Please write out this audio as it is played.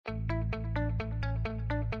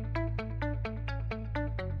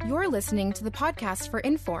You're listening to the podcast for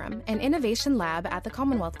Inforum, an innovation lab at the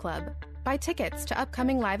Commonwealth Club. Buy tickets to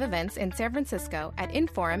upcoming live events in San Francisco at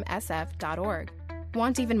inforumsf.org.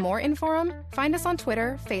 Want even more Inforum? Find us on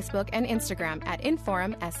Twitter, Facebook, and Instagram at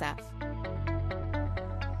InforumSF.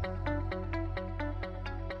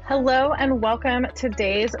 Hello and welcome to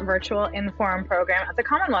today's virtual Inforum program at the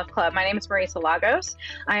Commonwealth Club. My name is Marisa Lagos.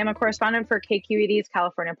 I am a correspondent for KQED's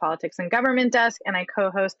California Politics and Government Desk, and I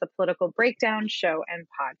co-host the Political Breakdown show and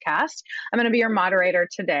podcast. I'm going to be your moderator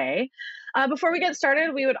today. Before we get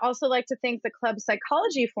started, we would also like to thank the Club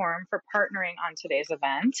Psychology Forum for partnering on today's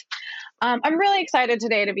event. I'm really excited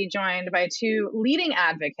today to be joined by two leading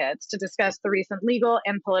advocates to discuss the recent legal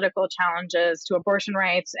and political challenges to abortion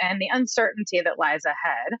rights and the uncertainty that lies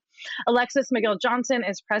ahead. Alexis McGill-Johnson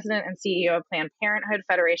is president and CEO of Planned Parenthood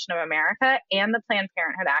Federation of America and the Planned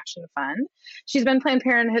Parenthood Action Fund. She's been Planned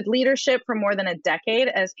Parenthood leadership for more than a decade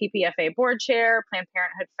as PPFA board chair, Planned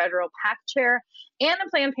Parenthood federal PAC chair, and a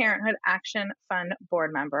Planned Parenthood Action Fund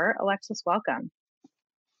board member. Alexis, welcome.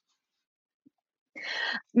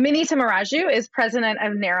 Minnie Tamaraju is president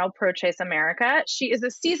of NARAL Pro-Choice America. She is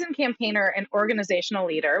a seasoned campaigner and organizational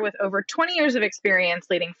leader with over 20 years of experience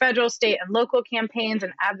leading federal, state, and local campaigns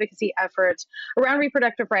and advocacy efforts around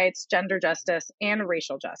reproductive rights, gender justice, and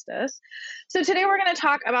racial justice. So today we're going to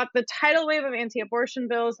talk about the tidal wave of anti-abortion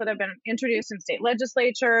bills that have been introduced in state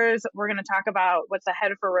legislatures. We're going to talk about what's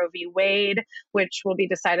ahead for Roe v. Wade, which will be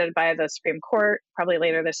decided by the Supreme Court probably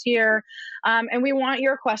later this year. And we want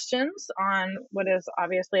your questions on what is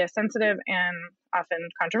obviously a sensitive and often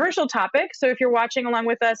controversial topic. So if you're watching along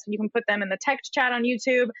with us, you can put them in the text chat on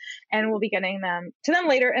YouTube, and we'll be getting them to them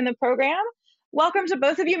later in the program. Welcome to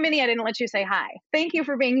both of you. Minnie, I didn't let you say hi. Thank you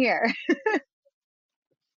for being here.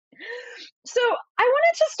 So I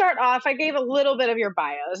wanted to start off, I gave a little bit of your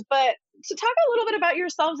bios, but to talk a little bit about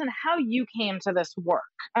yourselves and how you came to this work.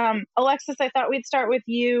 Alexis, I thought we'd start with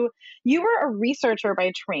you. You were a researcher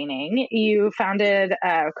by training. You co-founded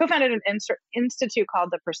an institute called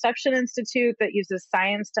the Perception Institute that uses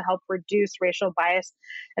science to help reduce racial bias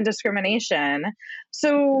and discrimination.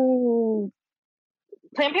 So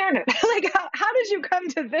Planned Parenthood, how did you come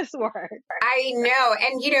to this work? I know.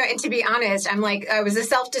 And to be honest, I was a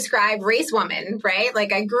self-described race woman, right?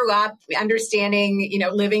 Like I grew up understanding,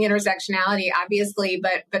 living intersectionality, obviously,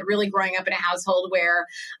 but really growing up in a household where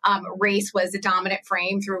race was the dominant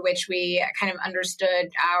frame through which we kind of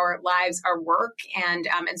understood our lives, our work, and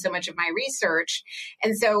so much of my research.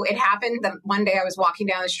 And so it happened that one day I was walking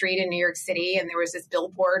down the street in New York City, and there was this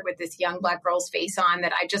billboard with this young Black girl's face on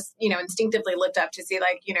that I just, instinctively looked up to see,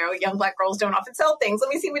 young Black girls don't often sell things. Let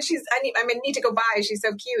me see what I need to go buy. She's so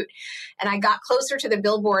cute. And I got closer to the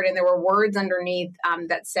billboard, and there were words underneath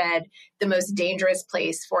that said, the most dangerous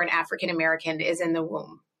place for an African-American is in the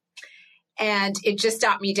womb. And it just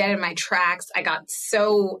stopped me dead in my tracks. I got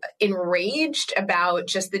so enraged about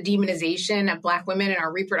just the demonization of Black women and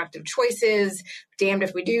our reproductive choices. Damned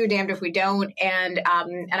if we do, damned if we don't. And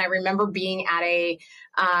I remember being at a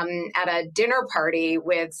dinner party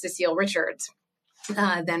with Cecile Richards,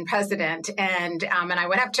 then president. And I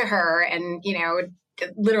went up to her and,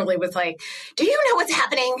 literally was like, do you know what's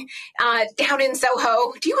happening down in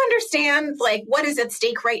Soho? Do you understand what is at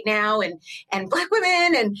stake right now and Black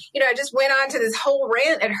women? And, I just went on to this whole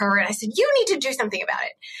rant at her and I said, you need to do something about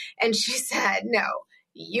it. And she said, no,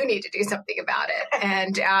 you need to do something about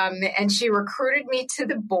it. And she recruited me to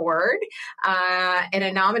the board in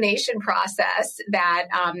a nomination process that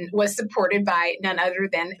was supported by none other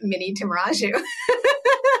than Minnie Tamaraju,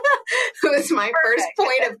 who was my first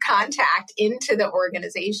point of contact into the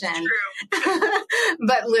organization.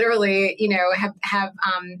 But literally, have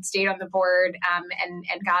stayed on the board and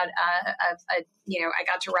got I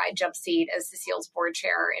got to ride jump seat as Cecile's board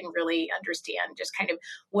chair and really understand just kind of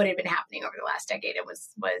what had been happening over the last decade. It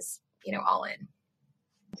was all in.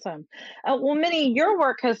 Awesome. Well, Minnie, your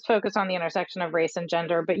work has focused on the intersection of race and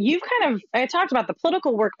gender, but you've I talked about the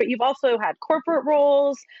political work, but you've also had corporate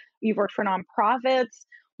roles. You've worked for nonprofits.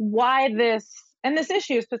 Why this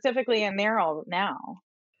issue specifically in NARAL now?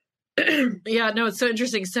 Yeah, no, it's so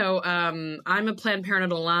interesting. So I'm a Planned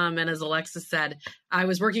Parenthood alum, and as Alexis said, I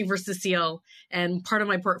was working for Cecile, and part of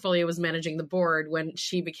my portfolio was managing the board when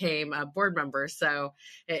she became a board member. So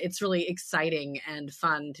it's really exciting and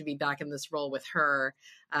fun to be back in this role with her,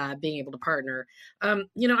 being able to partner. I'm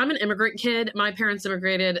an immigrant kid. My parents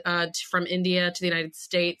immigrated from India to the United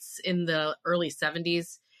States in the early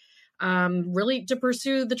 70s. Really to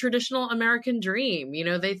pursue the traditional American dream.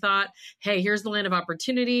 They thought, hey, here's the land of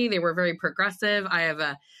opportunity. They were very progressive. I have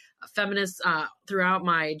feminist throughout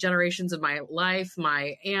my generations of my life.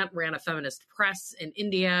 My aunt ran a feminist press in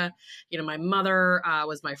India. My mother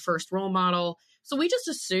was my first role model. So we just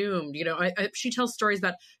assumed, she tells stories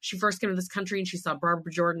about she first came to this country and she saw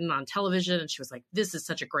Barbara Jordan on television and she was like, this is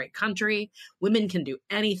such a great country. Women can do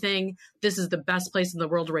anything. This is the best place in the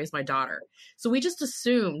world to raise my daughter. So we just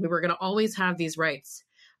assumed we were going to always have these rights.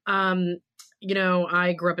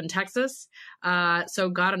 I grew up in Texas, so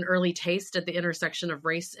got an early taste at the intersection of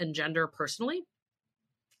race and gender personally.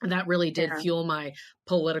 And that really did fuel my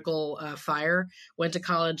political fire. Went to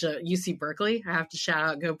college at UC Berkeley. I have to shout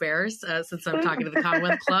out Go Bears since I'm talking to the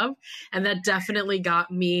Commonwealth Club. And that definitely got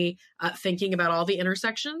me thinking about all the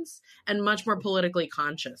intersections and much more politically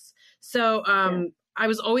conscious. So I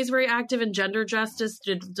was always very active in gender justice,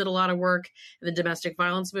 did a lot of work in the domestic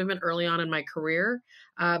violence movement early on in my career.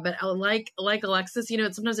 But like Alexis,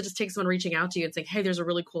 sometimes it just takes someone reaching out to you and saying, hey, there's a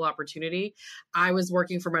really cool opportunity. I was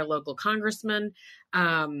working for my local congressman.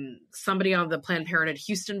 Somebody on the Planned Parenthood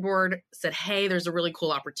Houston board said, hey, there's a really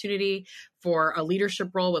cool opportunity for a leadership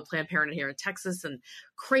role with Planned Parenthood here in Texas, and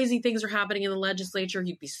crazy things are happening in the legislature.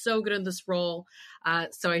 You'd be so good in this role.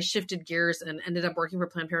 So I shifted gears and ended up working for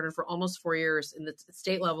Planned Parenthood for almost 4 years in the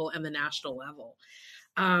state level and the national level.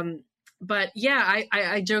 But yeah,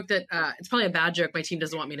 I joke that it's probably a bad joke my team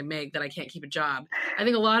doesn't want me to make, that I can't keep a job. I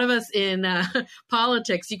think a lot of us in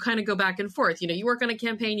politics, you kind of go back and forth. You work on a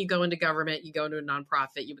campaign, you go into government, you go into a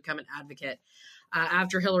nonprofit, you become an advocate.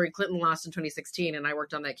 After Hillary Clinton lost in 2016 and I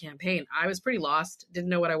worked on that campaign, I was pretty lost, didn't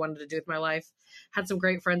know what I wanted to do with my life. Had some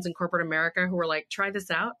great friends in corporate America who were like, try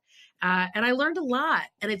this out. And I learned a lot.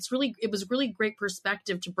 And it was really great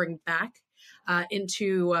perspective to bring back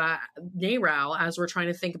into NARAL as we're trying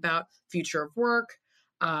to think about future of work,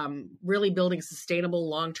 really building sustainable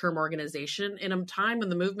long-term organization in a time when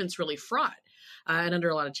the movement's really fraught and under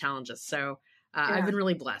a lot of challenges. So I've been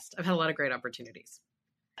really blessed. I've had a lot of great opportunities.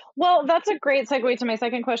 Well, that's a great segue to my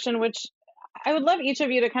second question, which I would love each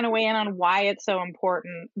of you to kind of weigh in on why it's so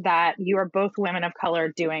important that you are both women of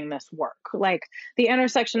color doing this work, like the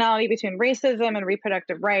intersectionality between racism and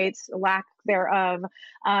reproductive rights, lack thereof.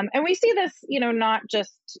 And we see this, not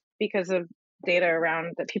just because of data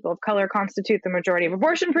around that people of color constitute the majority of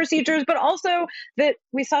abortion procedures, but also that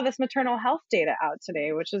we saw this maternal health data out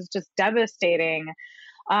today, which is just devastating.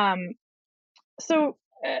 So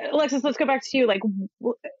Alexis, let's go back to you. Like,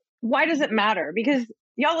 why does it matter? Because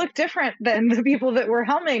y'all look different than the people that were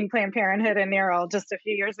helming Planned Parenthood and NARAL just a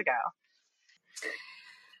few years ago.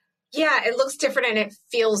 Yeah, it looks different and it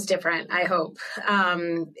feels different, I hope.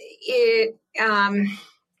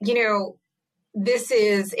 This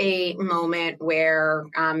is a moment where,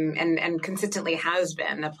 and consistently has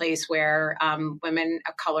been, a place where women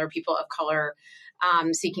of color, people of color,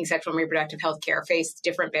 seeking sexual and reproductive health care face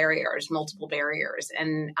different barriers, multiple barriers.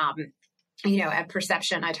 And at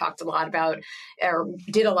Perception, I talked a lot about, or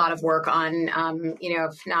did a lot of work on,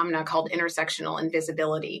 a phenomena called intersectional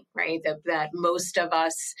invisibility, right? That most of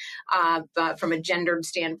us, from a gendered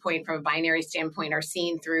standpoint, from a binary standpoint, are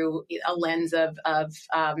seen through a lens of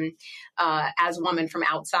as women from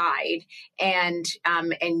outside, and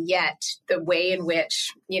yet the way in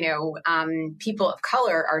which people of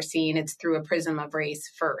color are seen, it's through a prism of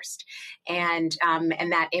race first, and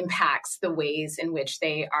that impacts the ways in which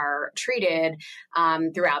they are treated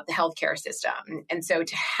throughout the healthcare system. And so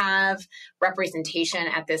to have representation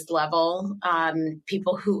at this level,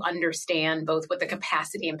 people who understand both what the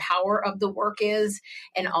capacity and power of the work is,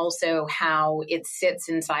 and also how it sits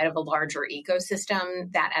inside of a larger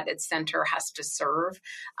ecosystem that at its center has to serve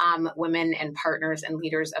women and partners and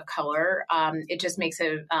leaders of color, it just makes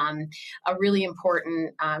a really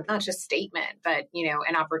important, not just statement, but,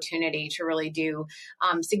 an opportunity to really do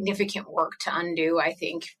significant work to undo, I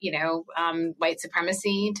think, white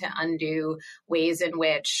supremacy, to undo ways in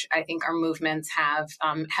which I think our movements have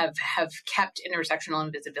kept intersectional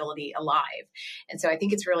invisibility alive. And so I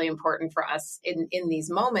think it's really important for us in these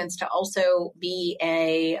moments to also be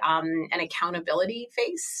an accountability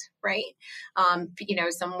face, right?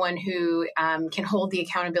 Someone who can hold the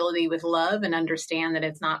accountability with love and understand that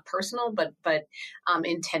it's not personal, but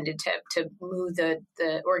intended to move the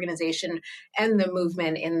organization and the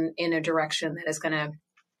movement in a direction that is going to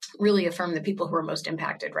really affirm the people who are most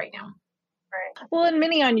impacted right now. Right. Well, and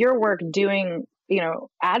Minnie, on your work doing,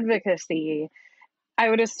 advocacy, I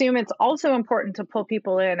would assume it's also important to pull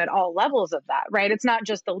people in at all levels of that, right? It's not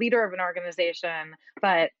just the leader of an organization,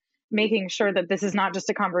 but making sure that this is not just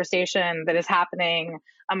a conversation that is happening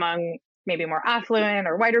among maybe more affluent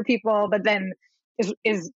or whiter people, but then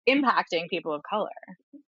is impacting people of color.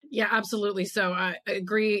 Yeah, absolutely. So I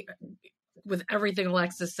agree. with everything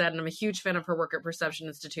Alexis said, and I'm a huge fan of her work at Perception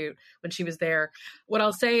Institute when she was there. What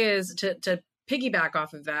I'll say is to piggyback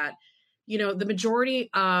off of that, the majority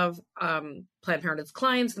of Planned Parenthood's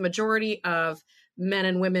clients, the majority of men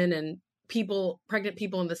and women and pregnant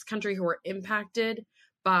people in this country who are impacted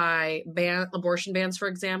by abortion bans, for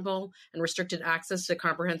example, and restricted access to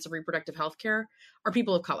comprehensive reproductive health care are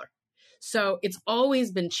people of color. So it's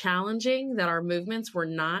always been challenging that our movements were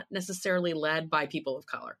not necessarily led by people of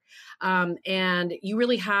color. And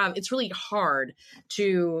it's really hard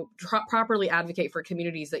to properly advocate for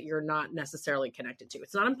communities that you're not necessarily connected to.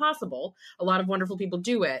 It's not impossible. A lot of wonderful people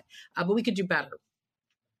do it, but we could do better.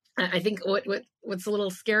 I think what's a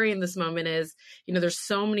little scary in this moment is, there's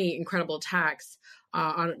so many incredible attacks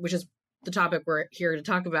which is the topic we're here to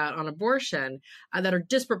talk about on abortion, that are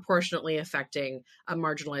disproportionately affecting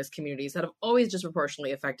marginalized communities, that have always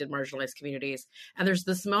disproportionately affected marginalized communities. And there's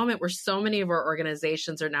this moment where so many of our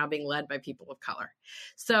organizations are now being led by people of color.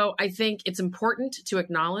 So I think it's important to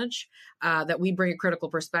acknowledge that we bring a critical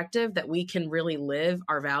perspective, that we can really live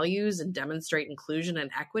our values and demonstrate inclusion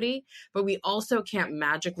and equity, but we also can't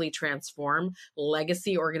magically transform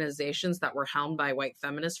legacy organizations that were helmed by white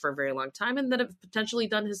feminists for a very long time and that have potentially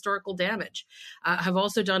done historical damage, have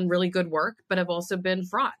also done really good work, but have also been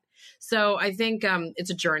fraught. So I think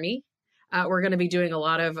it's a journey. We're going to be doing a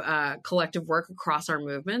lot of collective work across our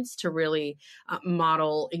movements to really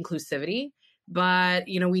model inclusivity. But,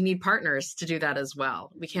 we need partners to do that as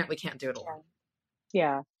well. We can't do it alone.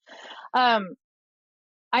 Yeah.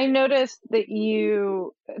 I noticed that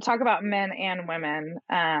you talk about men and women,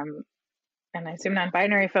 and I assume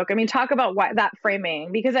non-binary folk. I mean, talk about that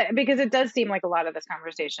framing, because it does seem like a lot of this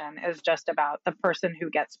conversation is just about the person who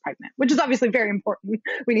gets pregnant, which is obviously very important.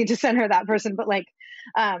 We need to center that person, but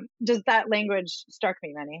just that language struck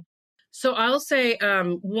me, Manny. So I'll say,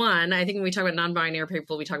 one, I think when we talk about non-binary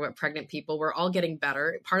people, we talk about pregnant people, we're all getting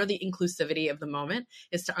better. Part of the inclusivity of the moment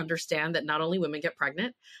is to understand that not only women get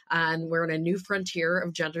pregnant, and we're in a new frontier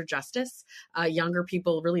of gender justice, younger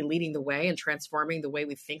people really leading the way and transforming the way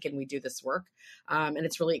we think and we do this work. And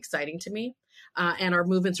it's really exciting to me. And our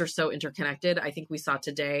movements are so interconnected. I think we saw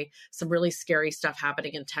today some really scary stuff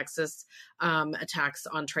happening in Texas, attacks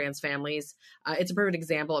on trans families. It's a perfect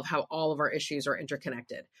example of how all of our issues are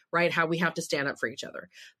interconnected, right? How we have to stand up for each other.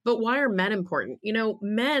 But why are men important?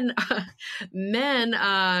 Men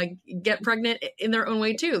get pregnant in their own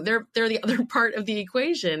way too. They're the other part of the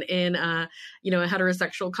equation in a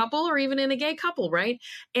heterosexual couple or even in a gay couple, right?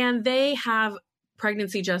 And they have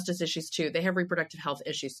pregnancy justice issues too. They have reproductive health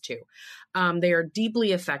issues too. They are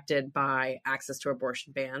deeply affected by access to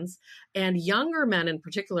abortion bans. And younger men in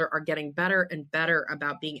particular are getting better and better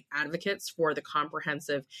about being advocates for the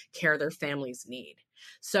comprehensive care their families need.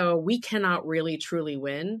 So we cannot really truly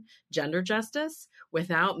win gender justice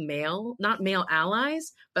without not male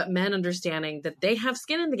allies, but men understanding that they have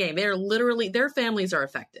skin in the game. They are literally, their families are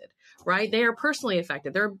affected, right? They are personally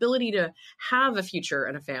affected. Their ability to have a future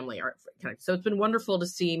and a family are connected. So it's been wonderful to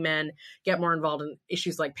see men get more involved in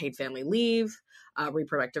issues like paid family leave,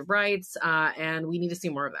 reproductive rights, and we need to see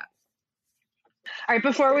more of that. All right,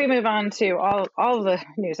 before we move on to all the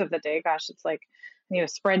news of the day, gosh, it's like a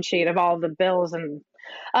spreadsheet of all the bills and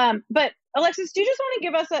but Alexis, do you just want to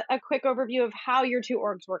give us a quick overview of how your two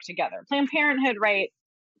orgs work together? Planned Parenthood, right,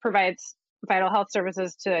 provides vital health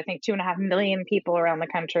services to, I think, 2.5 million people around the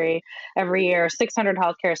country every year, 600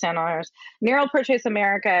 healthcare centers. Narrow Purchase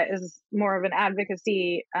America is more of an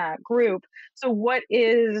advocacy group. So what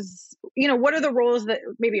are the roles that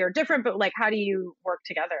maybe are different, but how do you work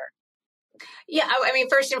together? Yeah, I mean,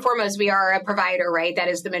 first and foremost, we are a provider, right? That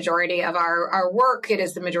is the majority of our work. It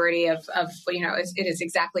is the majority of it is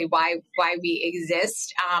exactly why we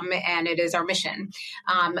exist, and it is our mission.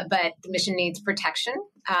 But the mission needs protection,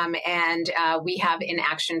 and we have an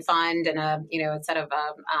action fund and a set of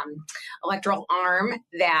electoral arm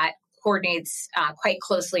that coordinates quite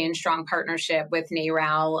closely in strong partnership with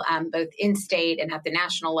NARAL, both in state and at the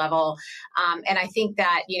national level. And I think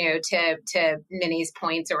that, to Minnie's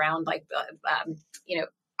points around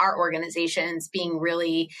our organizations being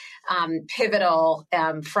really pivotal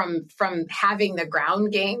from having the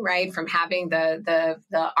ground game, right? From having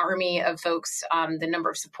the army of folks, the number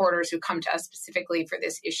of supporters who come to us specifically for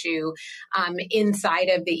this issue inside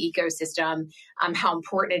of the ecosystem, how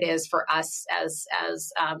important it is for us as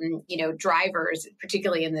drivers,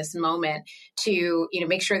 particularly in this moment, to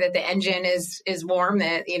make sure that the engine is warm,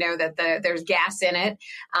 that there's gas in it,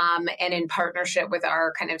 and in partnership with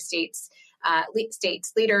our kind of states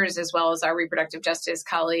leaders, as well as our reproductive justice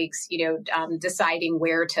colleagues, deciding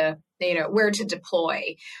where to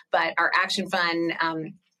deploy. But our action fund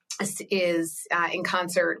is in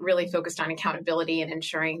concert really focused on accountability and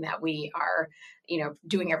ensuring that we are,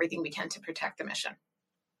 doing everything we can to protect the mission.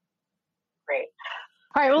 Great.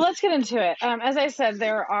 All right, well, let's get into it. As I said,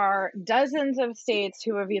 there are dozens of states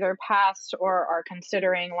who have either passed or are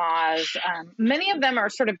considering laws. Many of them are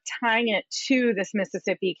sort of tying it to this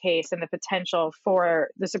Mississippi case and the potential for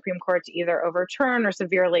the Supreme Court to either overturn or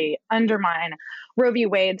severely undermine Roe v.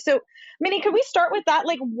 Wade. So, Minnie, could we start with that?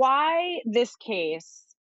 Like, why this case?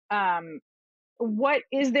 What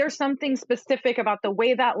is there something specific about the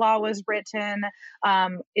way that law was written?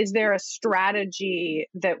 Is there a strategy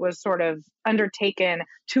that was sort of undertaken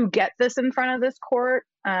to get this in front of this court,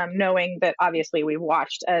 knowing that obviously we've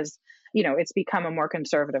watched as, it's become a more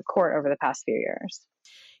conservative court over the past few years?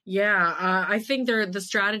 Yeah, I think the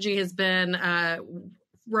strategy has been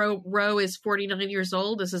Roe is 49 years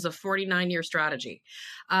old. This is a 49-year strategy.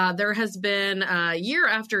 There has been year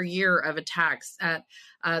after year of attacks at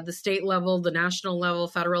the state level, the national level,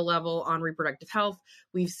 federal level on reproductive health.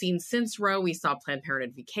 We've seen since Roe, we saw Planned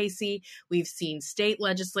Parenthood v. Casey. We've seen state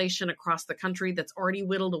legislation across the country that's already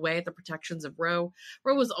whittled away at the protections of Roe.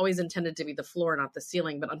 Roe was always intended to be the floor, not the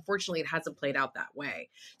ceiling, but unfortunately it hasn't played out that way.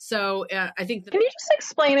 So I think Can you just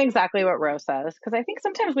explain exactly what Roe says? Because I think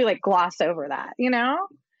sometimes we gloss over that,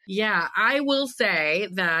 Yeah, I will say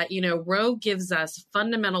that, Roe gives us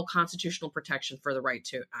fundamental constitutional protection for the right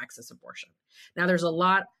to access abortion. Now, there's a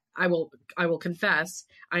lot, I will confess,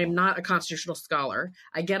 I am not a constitutional scholar.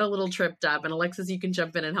 I get a little tripped up, and Alexis, you can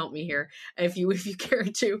jump in and help me here if you care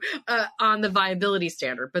to, on the viability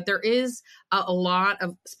standard. But there is a lot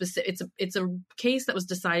of specific, it's a case that was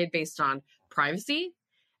decided based on privacy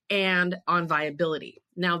and on viability.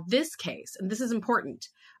 Now, this case, and this is important,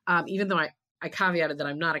 even though I caveated that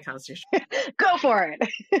I'm not a constitutional. Go for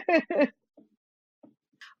it.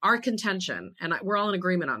 Our contention, and we're all in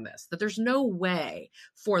agreement on this, that there's no way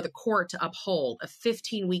for the court to uphold a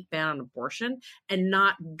 15-week ban on abortion and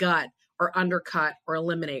not gut or undercut or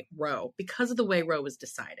eliminate Roe because of the way Roe was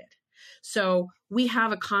decided. So we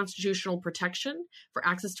have a constitutional protection for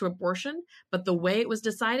access to abortion, but the way it was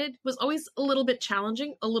decided was always a little bit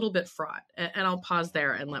challenging, a little bit fraught. And I'll pause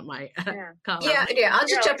there and let my colleague. Yeah. I'll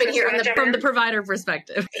just jump in here from the provider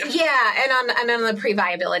perspective. Yeah, and on the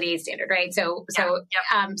pre-viability standard, right? So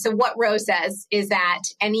what Roe says is that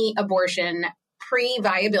any abortion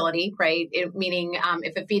pre-viability, right? Meaning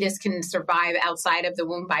if a fetus can survive outside of the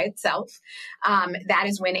womb by itself, that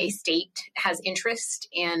is when a state has interest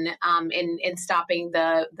in stopping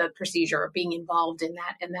the procedure or being involved in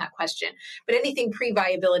that question. But anything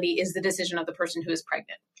pre-viability is the decision of the person who is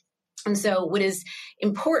pregnant. And so what is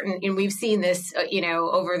important, and we've seen this,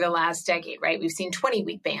 over the last decade, right? We've seen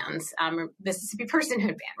 20-week bans, Mississippi personhood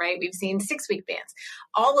ban, right? We've seen 6-week bans.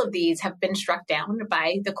 All of these have been struck down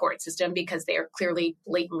by the court system because they are clearly,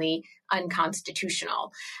 blatantly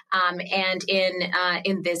unconstitutional. And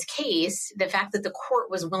in this case, the fact that the court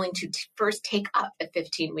was willing to first take up a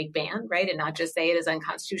 15-week ban, right, and not just say it is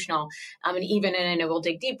unconstitutional, and even, and I know we'll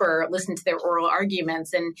dig deeper, listen to their oral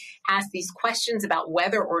arguments and ask these questions about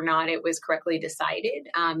whether or not it was correctly decided,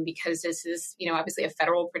 because this is, obviously a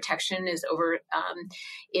federal protection is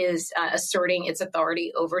asserting its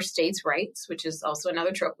authority over states' rights, which is also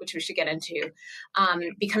another trope, which we should get into,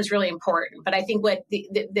 becomes really important. But I think what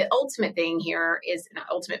the ultimate thing here is not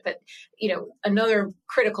ultimate, but another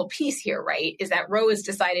critical piece here, right, is that Roe is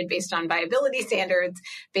decided based on viability standards,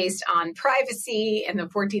 based on privacy and the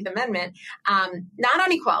 14th Amendment, not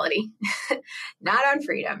on equality, not on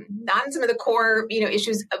freedom, not on some of the core,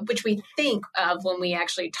 issues which we think of when we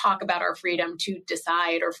actually talk about our freedom to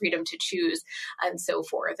decide or freedom to choose and so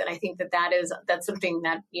forth. And I think that's something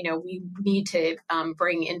that, we need to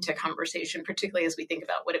bring into conversation, particularly as we think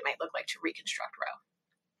about what it might look like to reconstruct Roe.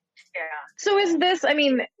 Yeah. So is this,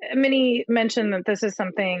 Minnie mentioned that this is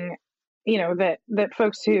something, that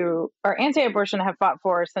folks who are anti-abortion have fought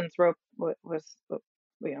for since Roe was,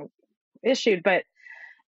 issued. But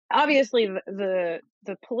obviously the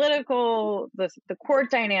political, the court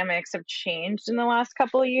dynamics have changed in the last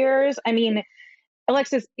couple of years.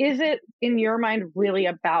 Alexis, is it in your mind really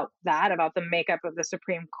about that, about the makeup of the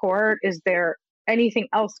Supreme Court? Is there anything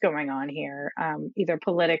else going on here, either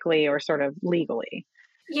politically or sort of legally?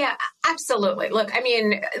 Yeah, absolutely. Look,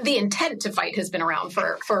 the intent to fight has been around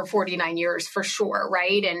for 49 years for sure,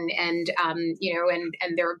 right? And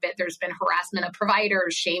there's been harassment of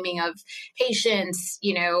providers, shaming of patients,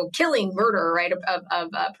 killing, murder, right,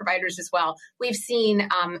 of providers as well. We've seen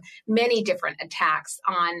many different attacks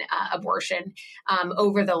on abortion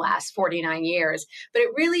over the last 49 years, but it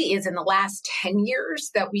really is in the last 10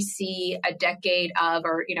 years that we see a decade of,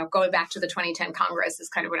 or going back to the 2010 Congress is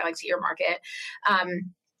kind of what I like to earmark it.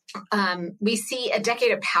 we see a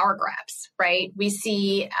decade of power grabs, right? We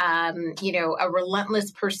see, a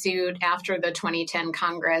relentless pursuit after the 2010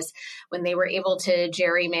 Congress when they were able to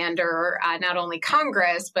gerrymander not only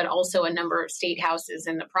Congress, but also a number of state houses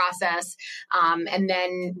in the process. And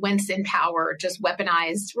then once in power, just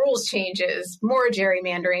weaponized rules changes, more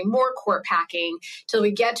gerrymandering, more court packing, till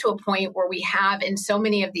we get to a point where we have in so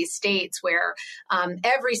many of these states where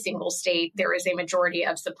every single state, there is a majority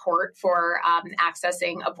of support for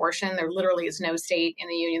accessing abortion. There literally is no state in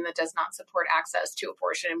the union that does not support access to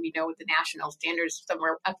abortion. And we know the national standards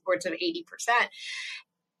somewhere upwards of 80%.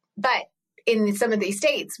 But in some of these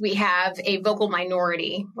states, we have a vocal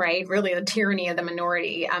minority, right? Really the tyranny of the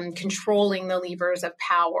minority, controlling the levers of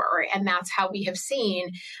power. And that's how we have seen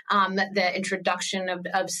the introduction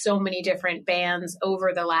of so many different bans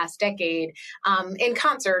over the last decade, in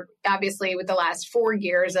concert, obviously, with the last 4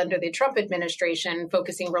 years under the Trump administration,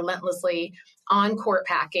 focusing relentlessly on court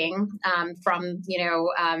packing from,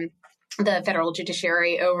 the federal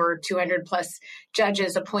judiciary, over 200 plus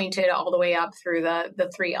judges appointed all the way up through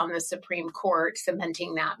the 3 on the Supreme Court,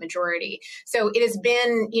 cementing that majority. So it has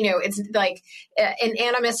been, it's like an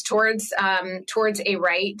animus towards a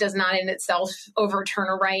right does not in itself overturn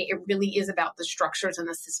a right. It really is about the structures and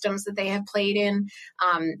the systems that they have played in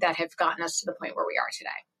that have gotten us to the point where we are today.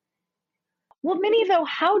 Well, Minnie, though,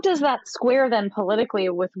 how does that square then politically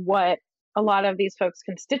with what a lot of these folks'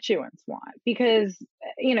 constituents want? Because,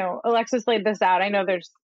 Alexis laid this out. I know there's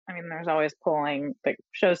always polling that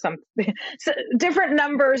shows some different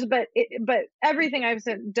numbers, but everything I've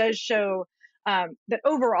said does show that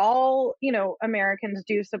overall, Americans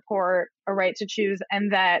do support a right to choose,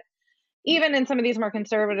 and that even in some of these more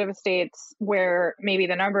conservative states where maybe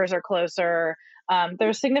the numbers are closer,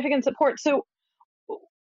 there's significant support. So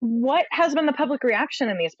what has been the public reaction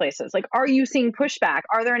in these places? Like, are you seeing pushback?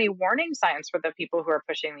 Are there any warning signs for the people who are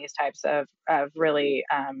pushing these types of really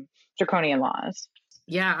draconian laws?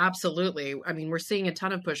 Yeah, absolutely. I mean, we're seeing a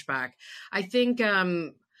ton of pushback. I think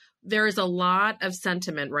there is a lot of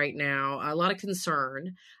sentiment right now, a lot of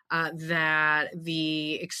concern that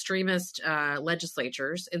the extremist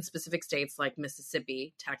legislatures in specific states like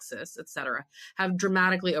Mississippi, Texas, et cetera, have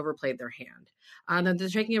dramatically overplayed their hand. That they're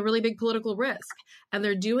taking a really big political risk, and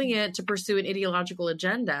they're doing it to pursue an ideological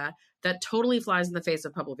agenda that totally flies in the face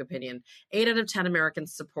of public opinion. 8 out of 10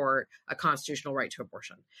 Americans support a constitutional right to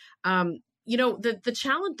abortion. The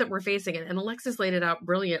challenge that we're facing, and Alexis laid it out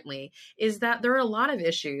brilliantly, is that there are a lot of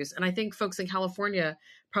issues, and I think folks in California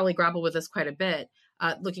probably grapple with this quite a bit,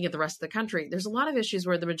 looking at the rest of the country. There's a lot of issues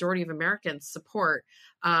where the majority of Americans support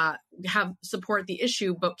the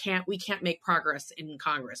issue, but we can't make progress in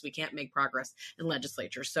Congress. We can't make progress in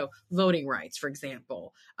legislature. So voting rights, for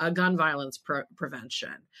example, gun violence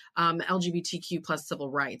prevention, LGBTQ plus civil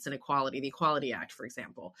rights and equality, the Equality Act, for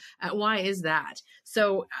example. Why is that?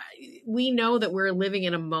 So we know that we're living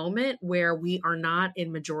in a moment where we are not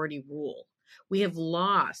in majority rule. We have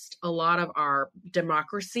lost a lot of our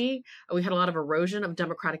democracy. We've had a lot of erosion of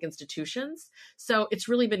democratic institutions. So it's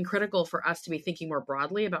really been critical for us to be thinking more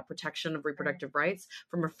broadly about protection of reproductive rights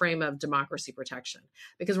from a frame of democracy protection,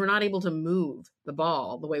 because we're not able to move the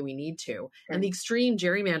ball the way we need to. And the extreme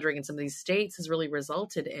gerrymandering in some of these states has really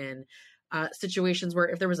resulted in situations where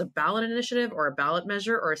if there was a ballot initiative or a ballot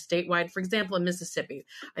measure or a statewide, for example, in Mississippi,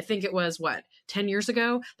 I think it was 10 years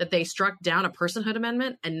ago that they struck down a personhood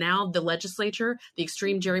amendment. And now the legislature, the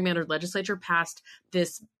extreme gerrymandered legislature, passed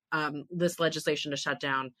this legislation to shut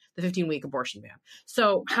down the 15-week abortion ban.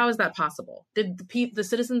 So how is that possible? Did the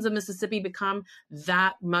citizens of Mississippi become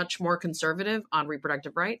that much more conservative on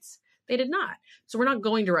reproductive rights? They did not. So we're not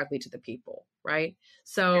going directly to the people, right?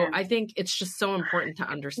 So I think it's just so important to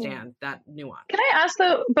understand that nuance. Can I ask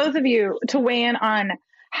both of you to weigh in on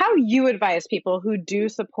how you advise people who do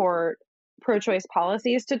support pro-choice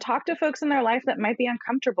policies to talk to folks in their life that might be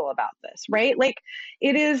uncomfortable about this, right? Like,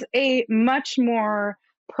 it is a much more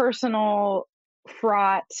personal,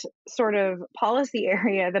 fraught sort of policy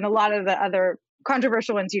area than a lot of the other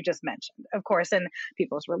controversial ones you just mentioned, of course, and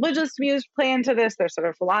people's religious views play into this, their sort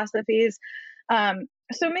of philosophies. How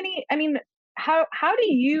do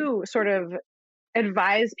you sort of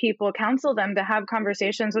advise people, counsel them to have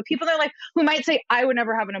conversations with people that who might say, I would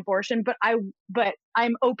never have an abortion, but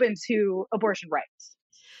I'm open to abortion rights?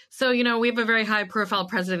 So, we have a very high profile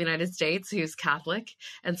president of the United States who's Catholic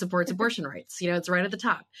and supports abortion rights. It's right at the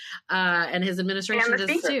top. And his administration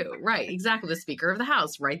does too. Right. Exactly. The Speaker of the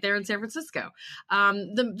House right there in San Francisco.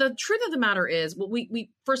 The truth of the matter is, we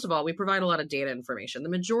first of all, we provide a lot of data information. The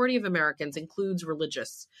majority of Americans includes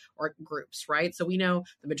religious or groups, right? So we know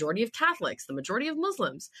the majority of Catholics, the majority of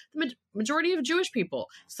Muslims, the majority of Jewish people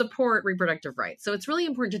support reproductive rights. So it's really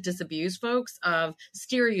important to disabuse folks of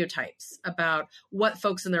stereotypes about what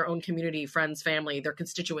folks in their own community, friends, family, their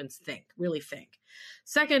constituents really think.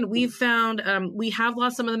 Second, we've found we have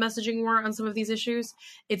lost some of the messaging war on some of these issues.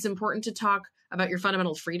 It's important to talk about your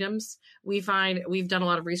fundamental freedoms. We find we've done a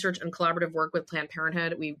lot of research and collaborative work with Planned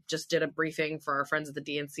Parenthood. We just did a briefing for our friends at the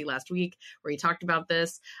DNC last week where he talked about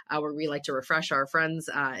this, where we like to refresh our friends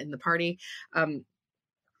in the party.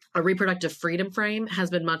 A reproductive freedom frame has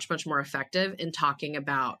been much, much more effective in talking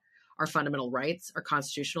about our fundamental rights, our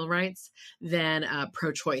constitutional rights, than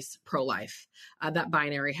pro-choice, pro-life. That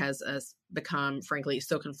binary has become, frankly,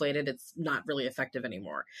 so conflated, it's not really effective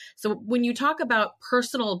anymore. So when you talk about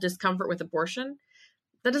personal discomfort with abortion,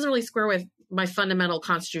 that doesn't really square with my fundamental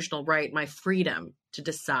constitutional right, my freedom to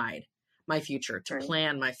decide my future, to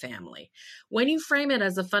plan my family. When you frame it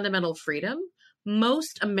as a fundamental freedom,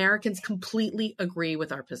 most Americans completely agree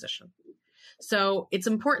with our position. So it's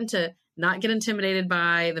important to not get intimidated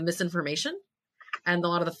by the misinformation and a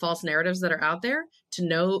lot of the false narratives that are out there, to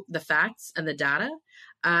know the facts and the data,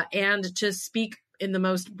 and to speak in the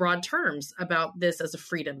most broad terms about this as a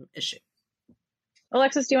freedom issue.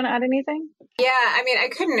 Alexis, do you want to add anything? Yeah, I mean, I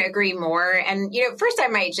couldn't agree more. And, first I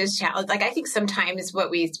might just challenge, I think sometimes what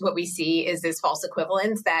we see is this false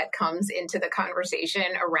equivalence that comes into the conversation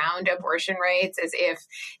around abortion rights as if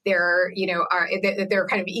they're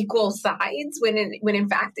kind of equal sides when in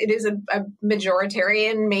fact it is a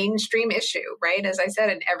majoritarian mainstream issue, right? As I said,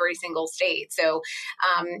 in every single state. So,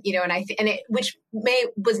 which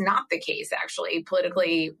was not the case actually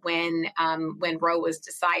politically when Roe was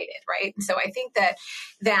decided, right? And so I think that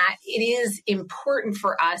it is important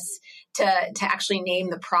for us to actually name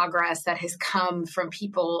the progress that has come from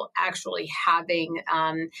people actually having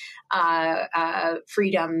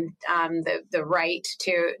freedom, the right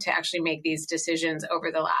to actually make these decisions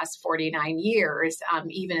over the last 49 years,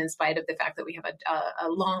 even in spite of the fact that we have a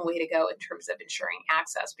long way to go in terms of ensuring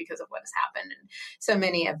access because of what has happened in so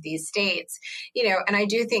many of these states. And I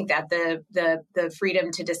do think that the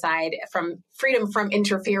freedom to decide, freedom from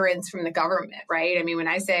interference from the government, right? I mean, when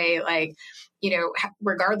I say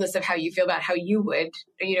regardless of how you feel about how you would,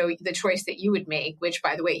 the choice that you would make, which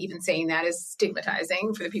by the way, even saying that is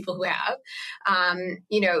stigmatizing for the people who have,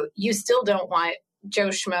 you still don't want Joe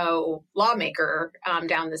Schmo lawmaker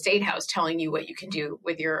down the state house telling you what you can do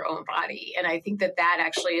with your own body. And I think that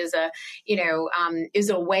actually is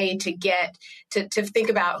a way to get to think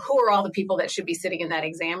about who are all the people that should be sitting in that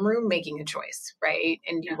exam room making a choice, right?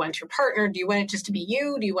 And do you want your partner? Do you want it just to be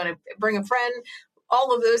you? Do you want to bring a friend?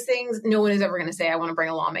 All of those things, no one is ever going to say, I want to bring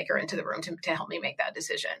a lawmaker into the room to help me make that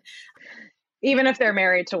decision. Even if they're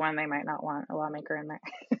married to one, they might not want a lawmaker in there.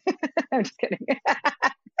 I'm just kidding.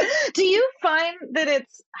 Do you find that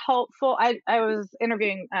it's helpful? I was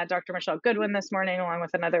interviewing Dr. Michelle Goodwin this morning along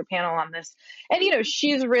with another panel on this. And,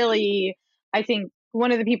 she's really, I think,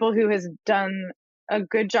 one of the people who has done a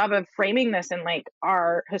good job of framing this in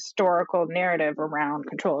our historical narrative around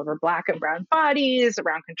control over Black and brown bodies,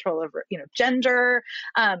 around control over, gender.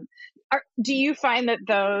 Do you find that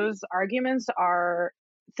those arguments are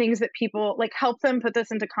things that people help them put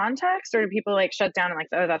this into context, or do people shut down and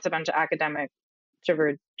oh, that's a bunch of academic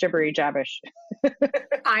jibbery jabbish?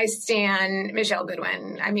 I stan Michelle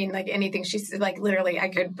Goodwin. I mean, anything she's literally, I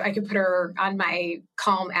could put her on my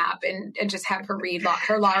Calm app and just have her read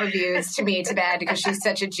her law reviews to me to bed because she's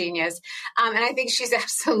such a genius. And I think she's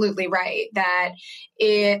absolutely right that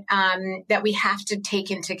that we have to take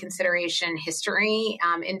into consideration history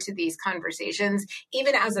into these conversations,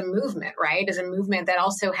 even as a movement, right? As a movement that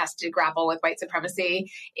also has to grapple with white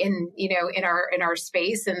supremacy in our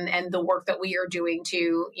space and the work that we are doing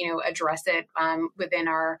to address it within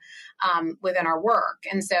our work.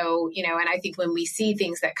 And so and I think when we see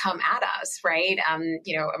things that come at us, right? Oh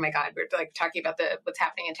my God, we're talking about what's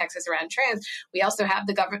happening in Texas around trans. We also have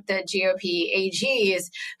the GOP AGs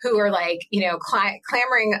who are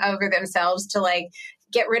clamoring over themselves to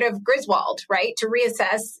get rid of Griswold, right? To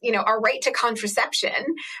reassess, our right to contraception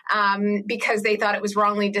because they thought it was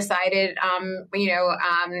wrongly decided,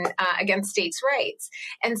 against states' rights.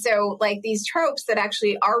 And so like these tropes that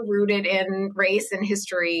actually are rooted in race and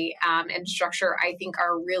history and structure, I think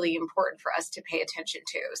are really important for us to pay attention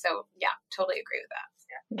to. So yeah, totally agree with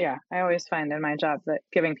that. Yeah, I always find in my job that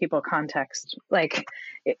giving people context, like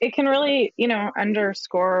it can really,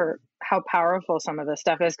 underscore how powerful some of this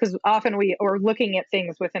stuff is, because often we're looking at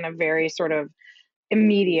things within a very sort of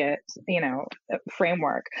immediate,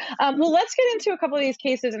 framework. Well, let's get into a couple of these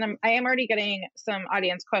cases, and I am already getting some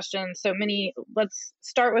audience questions. So Minnie, let's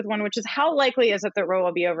start with one, which is how likely is it that Roe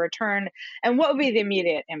will be overturned, and what would be the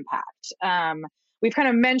immediate impact? We've kind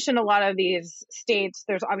of mentioned a lot of these states.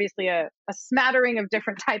 There's obviously a smattering of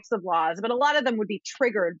different types of laws, but a lot of them would be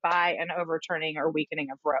triggered by an overturning or weakening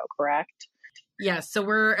of Roe, correct? Yes. So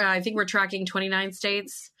I think we're tracking 29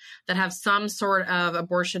 states that have some sort of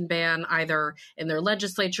abortion ban, either in their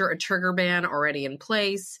legislature, a trigger ban already in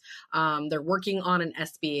place. They're working on an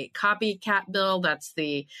SB 8 copycat bill. That's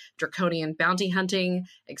the draconian bounty hunting,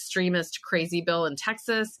 extremist, crazy bill in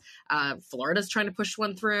Texas. Florida's trying to push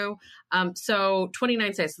one through. So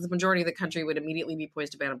 29 states, the majority of the country, would immediately be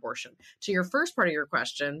poised to ban abortion. To your first part of your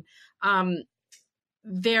question,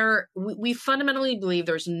 we fundamentally believe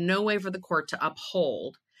there's no way for the court to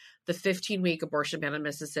uphold the 15-week abortion ban in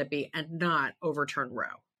Mississippi and not overturn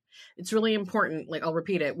Roe. It's really important. Like, I'll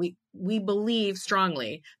repeat it. We believe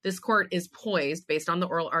strongly this court is poised, based on the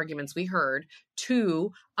oral arguments we heard,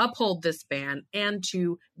 to uphold this ban and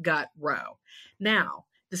to gut Roe. Now,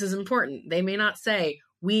 this is important. They may not say,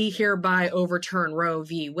 we hereby overturn Roe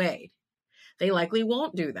v. Wade. They likely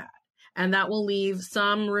won't do that. And that will leave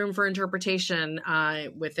some room for interpretation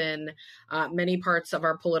within many parts of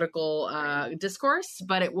our political discourse,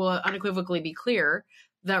 but it will unequivocally be clear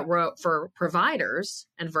that Roe, for providers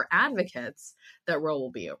and for advocates, that Roe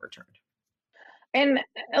will be overturned. And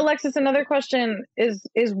Alexis, another question is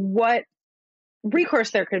what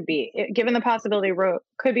recourse there could be, given the possibility Roe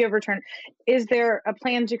could be overturned. Is there a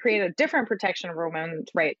plan to create a different protection of women's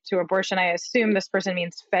right to abortion? I assume this person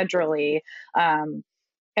means federally.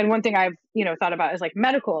 And one thing I've, thought about is like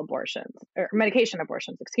medical abortions or medication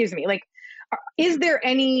abortions, excuse me. Like, is there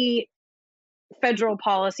any federal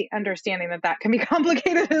policy understanding that can be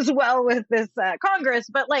complicated as well with this Congress?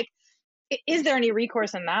 But like, is there any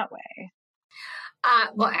recourse in that way?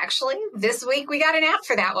 Well, actually, this week we got an app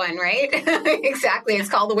for that one, right? Exactly. It's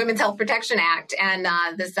called the Women's Health Protection Act, and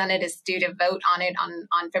the Senate is due to vote on it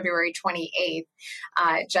on February 28th.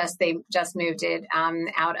 They just moved it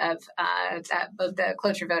out of the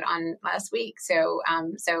cloture vote on last week. So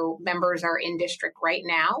members are in district right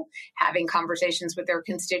now having conversations with their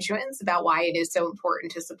constituents about why it is so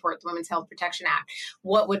important to support the Women's Health Protection Act.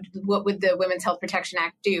 What would the Women's Health Protection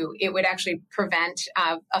Act do? It would actually prevent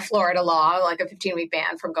a Florida law, like a 15-week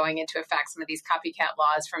ban, from going into effect, some of these copycat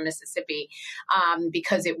laws from Mississippi,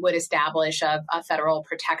 because it would establish a federal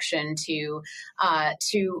protection to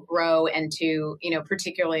Roe and to,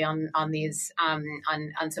 particularly on these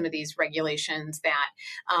on some of these regulations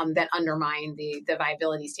that undermine the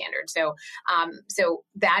viability standard. So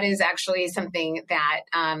that is actually something that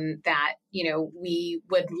we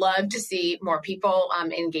would love to see more people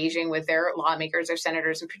engaging with their lawmakers or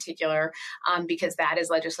senators in particular, because that is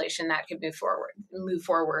legislation that could move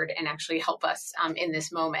forward and actually help us in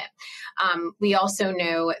this moment. We also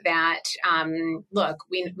know that,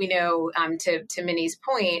 we know to Minnie's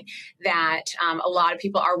point that a lot of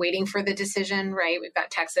people are waiting for the decision, right? We've got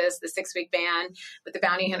Texas, the 6-week ban with the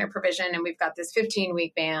bounty hunter provision, and we've got this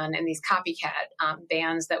 15-week ban and these copycat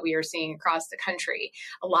bans that we are seeing across the country.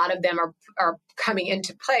 A lot of them are coming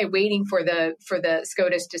into play, waiting for the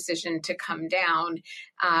SCOTUS decision to come down.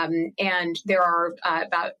 And there are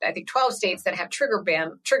about, I think, 12 states that have trigger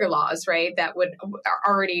laws, right? That are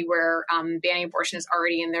already where banning abortion is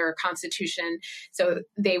already in their constitution. So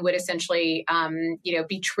they would essentially,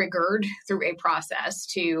 be triggered through a process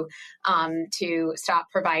to stop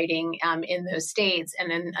providing in those states.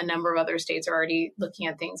 And then a number of other states are already looking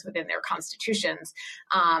at things within their constitutions.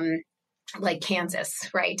 Like Kansas,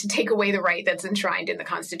 right, to take away the right that's enshrined in the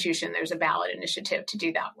Constitution. There's a ballot initiative to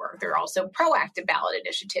do that work. There are also proactive ballot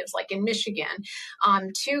initiatives, like in Michigan,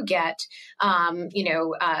 to get,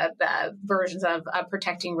 versions of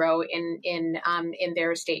protecting Roe in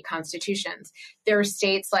their state constitutions. There are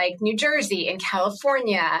states like New Jersey and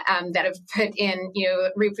California that have put in,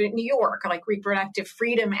 New York, like reproductive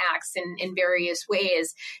freedom acts in various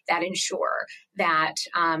ways that ensure that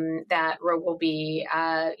Roe will be,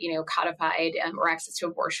 codified identified or access to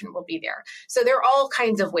abortion will be there. So there are all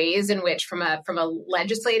kinds of ways in which, from a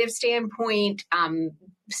legislative standpoint,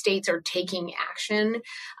 states are taking action.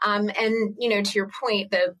 And, to your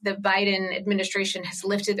point, the Biden administration has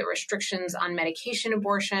lifted the restrictions on medication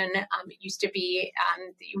abortion. It used to be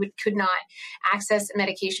you could not access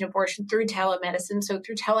medication abortion through telemedicine. So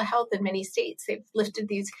through telehealth in many states, they've lifted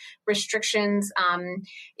these restrictions.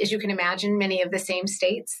 As you can imagine, many of the same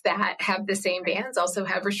states that have the same bans also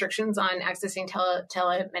have restrictions on accessing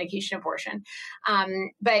telemedication abortion.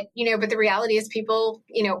 But the reality is people,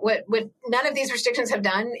 what none of these restrictions have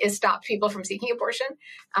done is stop people from seeking abortion.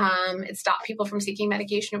 It stopped people from seeking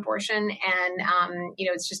medication abortion, and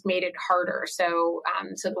it's just made it harder. So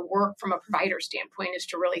the work from a provider standpoint is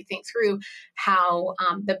to really think through how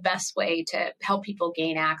the best way to help people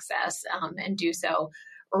gain access and do so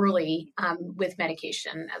early with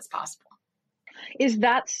medication as possible. Is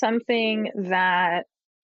that something that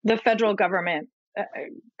the federal government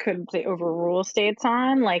could say overrule states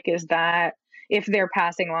on? Like, is that if they're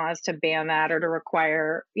passing laws to ban that or to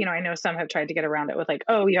require, I know some have tried to get around it with like,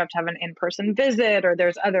 oh, you have to have an in-person visit or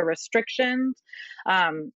there's other restrictions.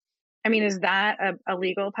 Is that a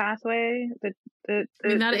legal pathway?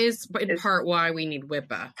 That is in part why we need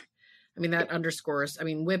WIPA. That underscores,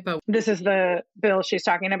 WIPA. This is the bill she's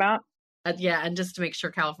talking about? Yeah, and just to make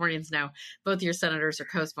sure Californians know, both your senators are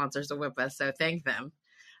co-sponsors of WIPA, so thank them.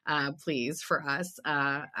 Please, for us,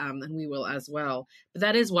 and we will as well. But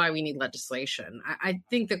that is why we need legislation. I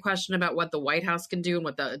think the question about what the White House can do and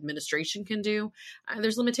what the administration can do,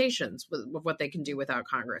 there's limitations with what they can do without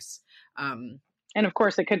Congress. And of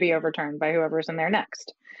course, it could be overturned by whoever's in there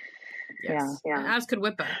next. Yes. Yeah. As could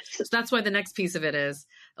WIPA. So that's why the next piece of it is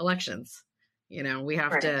elections. We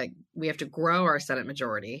have to grow our Senate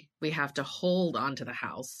majority. We have to hold on to the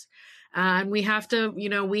House. And we have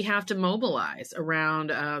to mobilize around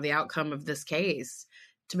the outcome of this case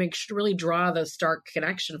to to really draw the stark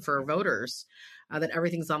connection for voters that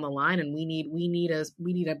everything's on the line, and we need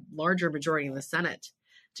a larger majority in the Senate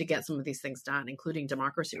to get some of these things done, including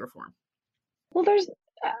democracy reform. Well, there's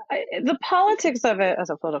the politics of it as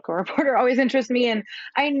a political reporter always interests me, and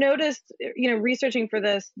I noticed, researching for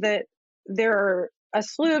this, that there are a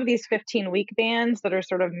slew of these 15-week bans that are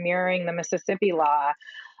sort of mirroring the Mississippi law.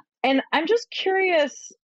 And I'm just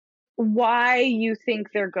curious why you think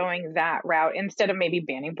they're going that route instead of maybe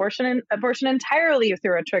banning abortion entirely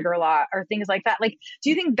through a trigger law or things like that. Like,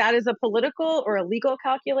 do you think that is a political or a legal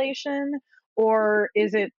calculation, or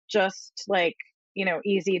is it just like,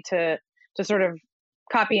 easy to sort of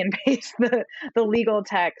copy and paste the legal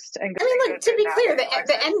text and go? Look, to be clear,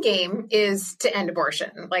 the end game is to end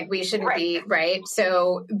abortion. Like, we shouldn't be, right?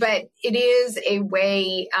 So, but it is a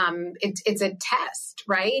way, it's a test,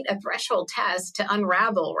 right? A threshold test to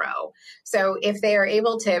unravel Roe. So if they are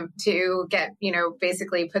able to get,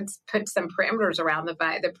 basically put some parameters around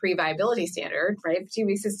the pre-viability standard, right? 2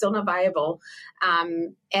 weeks is still not viable.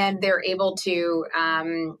 And they're able to,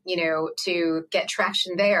 to get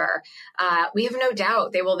traction there. We have no doubt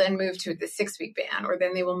they will then move to the 6-week ban, or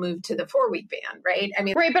then they will move to the 4-week ban, right?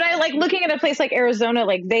 Right. But I like looking at a place like Arizona,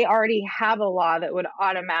 like they already have a law that would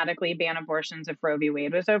automatically ban abortions if Roe v.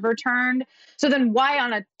 Wade was overturned. So then why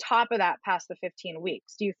on a top of that past the 15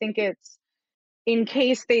 weeks? Do you think it's in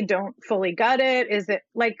case they don't fully gut it? Is it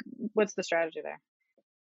like, what's the strategy there?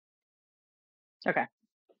 Okay.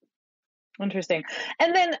 Interesting.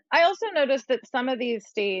 And then I also noticed that some of these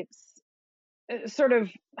states sort of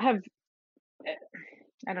have,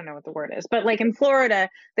 I don't know what the word is, but like in Florida,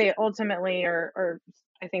 they ultimately, or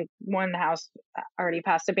I think one house already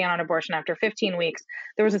passed a ban on abortion after 15 weeks.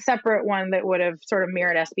 There was a separate one that would have sort of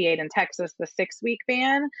mirrored SB 8 in Texas, the 6-week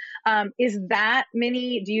ban. Is that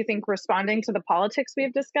do you think, responding to the politics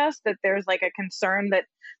we've discussed, that there's like a concern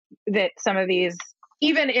that some of these,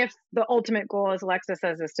 even if the ultimate goal, as Alexa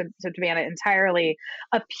says, is to ban it entirely,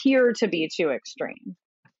 appear to be too extreme?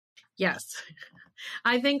 Yes.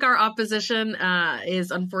 I think our opposition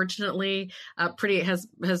is unfortunately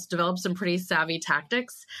has developed some pretty savvy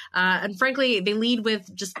tactics. And frankly, they lead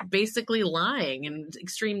with just basically lying and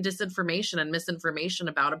extreme disinformation and misinformation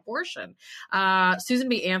about abortion. Susan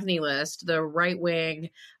B. Anthony List, the right-wing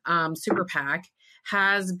super PAC,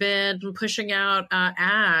 has been pushing out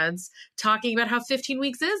ads talking about how 15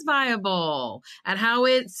 weeks is viable and how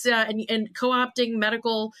it's and co-opting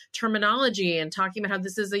medical terminology and talking about how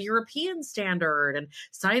this is a European standard and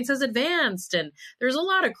science has advanced. And there's a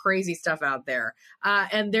lot of crazy stuff out there.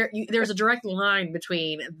 And there's a direct line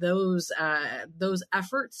between those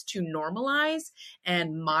efforts to normalize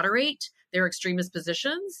and moderate their extremist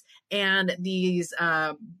positions and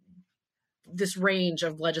this range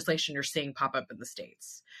of legislation you're seeing pop up in the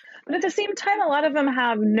states. But at the same time, a lot of them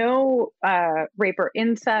have no rape or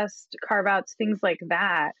incest carve outs, things like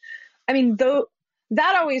that. I mean, though,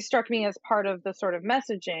 that always struck me as part of the sort of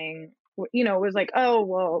messaging, was like, oh,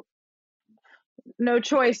 well, no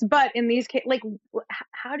choice. But in these cases, like,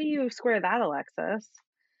 how do you square that, Alexis?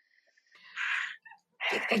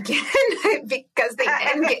 Again, because the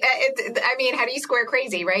end, I mean, how do you square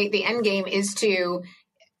crazy, right? The end game is to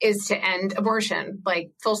end abortion, like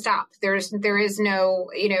full stop. There is no,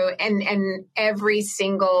 and every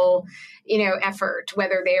single, effort,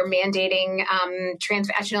 whether they are mandating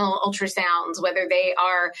transvaginal ultrasounds, whether they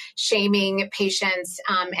are shaming patients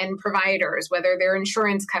and providers, whether they're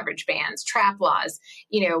insurance coverage bans, trap laws,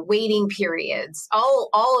 waiting periods,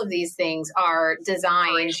 all of these things are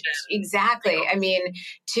designed exactly. I mean,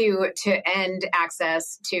 to end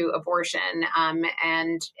access to abortion,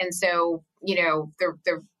 and so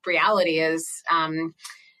the reality is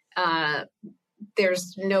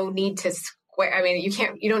there's no need to square. I mean,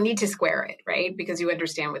 you don't need to square it, right? Because you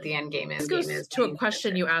understand what the end game is. This goes to a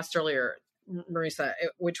question you asked earlier, Marisa,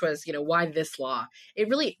 which was, why this law?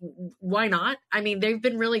 Why not? I mean, they've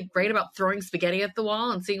been really great about throwing spaghetti at the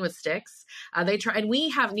wall and seeing what sticks. They try, and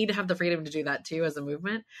we need to have the freedom to do that too as a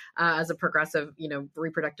movement, as a progressive,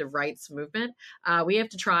 reproductive rights movement. We have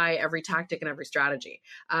to try every tactic and every strategy.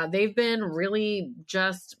 They've been really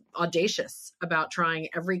just audacious about trying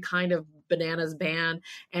every kind of bananas ban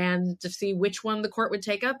and to see which one the court would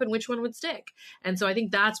take up and which one would stick. And so I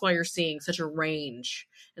think that's why you're seeing such a range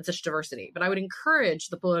and such diversity. But I would encourage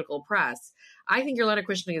the political press. I think your line of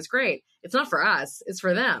questioning is great. It's not for us. It's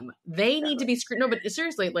for them. They need to be scrutinized. No, but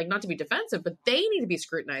seriously, like, not to be defensive, but they need to be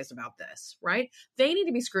scrutinized about this, right? They need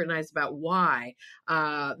to be scrutinized about why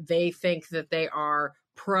they think that they are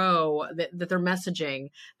that they're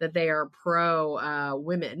messaging that they are pro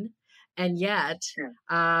women, and yet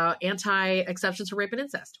anti-exceptions for rape and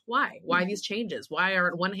incest. Why? Why these changes? Why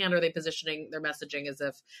on one hand are they positioning their messaging as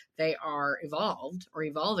if they are evolved or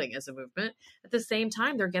evolving as a movement? At the same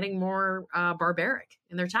time, they're getting more barbaric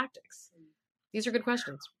in their tactics. These are good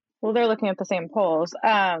questions. Well, they're looking at the same polls.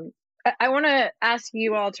 I want to ask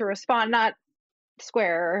you all to respond, not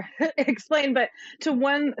square, explain, but to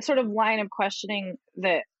one sort of line of questioning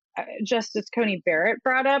that Justice Coney Barrett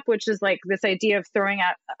brought up, which is like this idea of throwing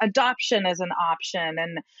out adoption as an option.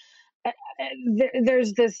 And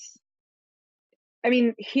there's this, I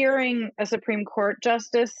mean, hearing a Supreme Court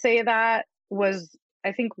justice say that was,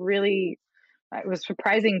 I think, really, it was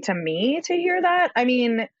surprising to me to hear that. I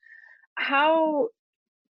mean, how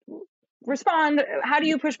do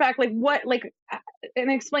you push back? Like what, like,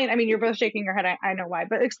 and explain, I mean, you're both shaking your head. I know why,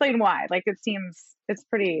 but explain why. Like, it seems, it's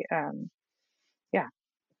pretty, yeah.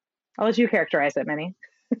 I'll let you characterize it, Minnie.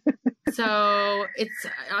 So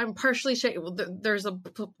I'm partially there's a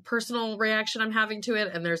personal reaction I'm having to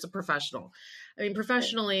it, and there's a professional. I mean,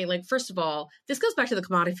 professionally, like, first of all, this goes back to the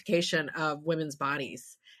commodification of women's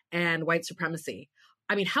bodies and white supremacy.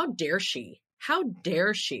 I mean, how dare she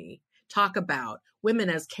talk about women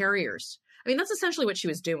as carriers? I mean, that's essentially what she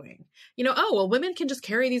was doing. Women can just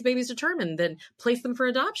carry these babies to term and then place them for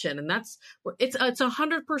adoption. And it's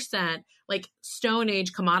 100% like Stone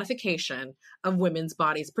Age commodification of women's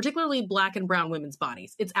bodies, particularly Black and brown women's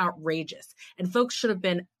bodies. It's outrageous. And folks should have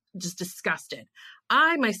been just disgusted.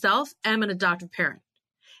 I myself am an adoptive parent,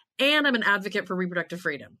 and I'm an advocate for reproductive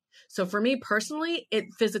freedom. So for me personally,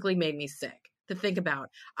 it physically made me sick to think about.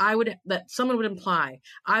 That someone would imply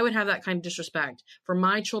I would have that kind of disrespect for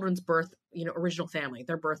my children's birth, original family,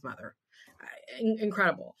 their birth mother.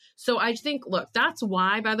 Incredible. So I think, look, that's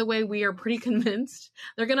why, by the way, we are pretty convinced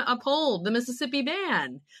they're going to uphold the Mississippi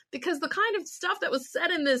ban, because the kind of stuff that was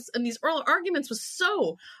said in these oral arguments was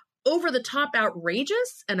so over the top,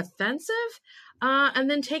 outrageous and offensive, and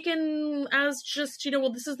then taken as just,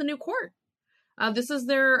 well, this is the new court. This is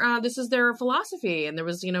their philosophy. And there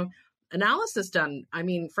was, analysis done. I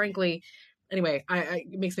mean, frankly, anyway,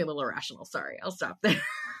 it makes me a little irrational. Sorry, I'll stop there.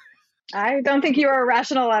 I don't think you are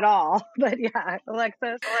irrational at all, but yeah,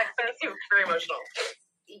 Alexis, you're very emotional.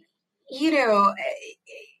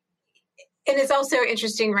 And it's also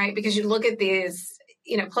interesting, right? Because you look at these,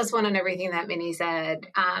 plus one on everything that Minnie said,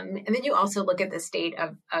 and then you also look at the state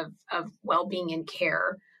of well-being and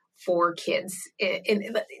care for kids.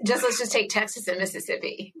 Let's just take Texas and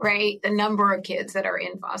Mississippi, right? The number of kids that are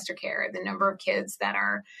in foster care, the number of kids that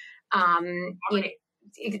are,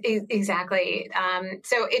 exactly.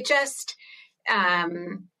 So it just,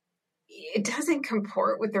 it doesn't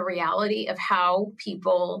comport with the reality of how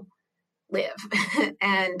people live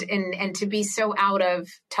and to be so out of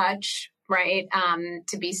touch, right?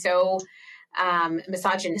 To be so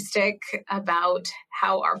misogynistic about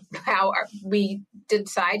how we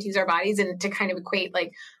decide to use our bodies, and to kind of equate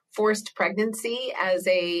like forced pregnancy as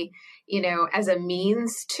a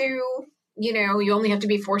means to, you only have to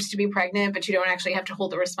be forced to be pregnant, but you don't actually have to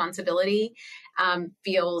hold the responsibility,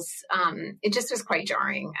 feels, it just was quite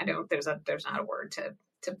jarring. There's not a word to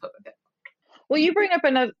put with it. Well, you bring up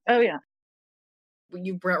another,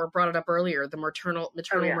 you brought it up earlier, the maternal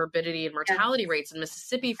morbidity and mortality rates in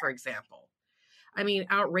Mississippi, for example. I mean,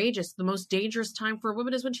 outrageous. The most dangerous time for a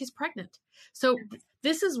woman is when she's pregnant. So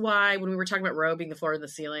this is why when we were talking about Roe being the floor and the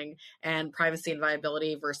ceiling and privacy and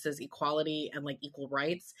viability versus equality and like equal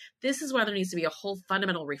rights, this is why there needs to be a whole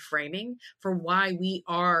fundamental reframing for why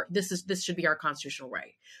this should be our constitutional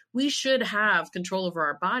right. We should have control over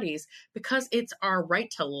our bodies because it's our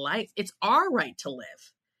right to life. It's our right to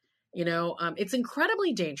live. It's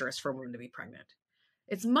incredibly dangerous for a woman to be pregnant.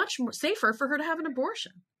 It's much more safer for her to have an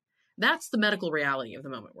abortion. That's the medical reality of the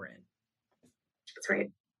moment we're in. That's right.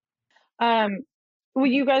 Well,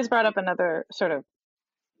 you guys brought up another sort of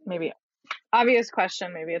maybe obvious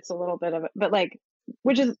question. Maybe it's a little bit of it, but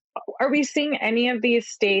which is, are we seeing any of these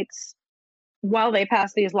states, while they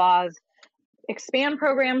pass these laws, expand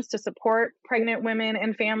programs to support pregnant women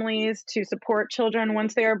and families, to support children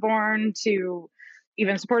once they are born, to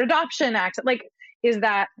even support adoption acts? Is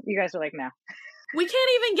that, you guys are like, no. We can't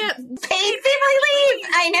even get paid family leave.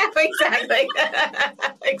 I know, exactly.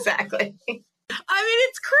 Exactly. I mean,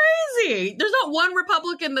 it's crazy. There's not one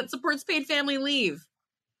Republican that supports paid family leave.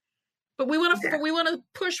 But we want to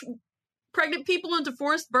push pregnant people into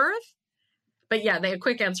forced birth? But yeah, the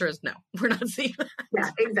quick answer is no. We're not seeing that. Yeah,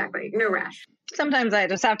 exactly. No rash. Sometimes I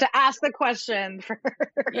just have to ask the question.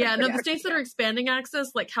 The states that are expanding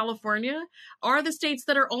access, like California, are the states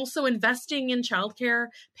that are also investing in childcare,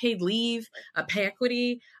 paid leave, pay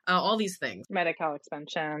equity, all these things. Medi-Cal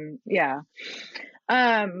expansion. Yeah.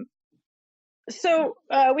 So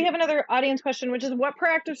we have another audience question, which is, what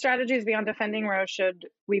proactive strategies beyond defending Roe should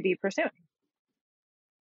we be pursuing?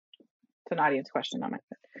 It's an audience question on my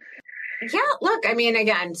side. Yeah, look, I mean,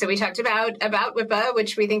 again, so we talked about WIPA,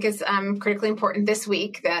 which we think is critically important this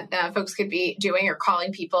week, that folks could be doing or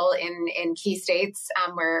calling people in key states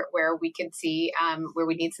where we could see where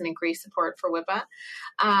we need some increased support for WIPA.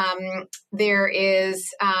 There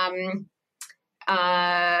is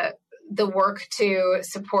the work to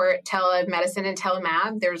support telemedicine and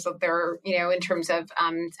telemab. In terms of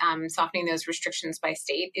softening those restrictions by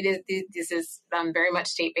state. This is very much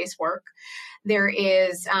state-based work. There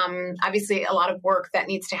is obviously a lot of work that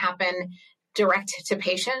needs to happen direct to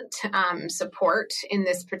patient support in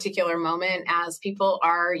this particular moment, as people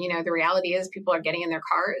are, the reality is people are getting in their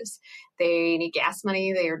cars. They need gas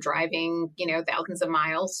money. They are driving, thousands of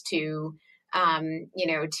miles to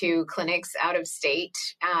clinics out of state.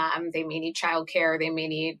 They may need childcare. They may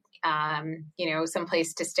need, some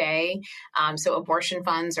place to stay. So abortion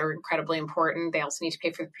funds are incredibly important. They also need to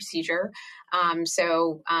pay for the procedure.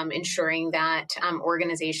 Ensuring that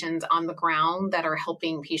organizations on the ground that are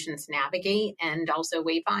helping patients navigate and also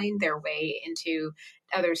wayfind their way into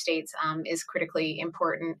other states is critically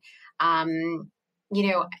important. I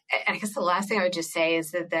guess the last thing I would just say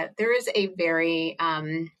is that there is a very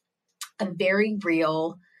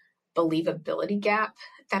real believability gap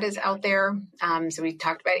that is out there. So we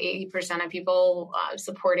talked about 80% of people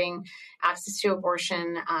supporting access to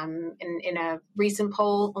abortion. In a recent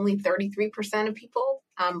poll, only 33% of people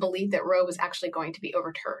believe that Roe was actually going to be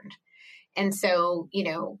overturned. And so,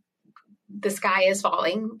 the sky is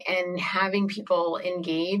falling, and having people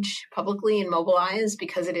engage publicly and mobilize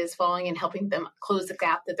because it is falling, and helping them close the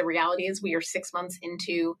gap, that the reality is we are 6 months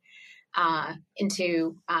into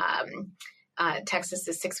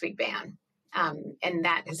Texas's 6-week ban. And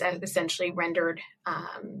that has essentially rendered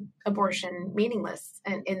abortion meaningless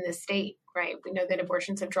in this state, right? We know that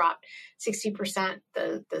abortions have dropped 60%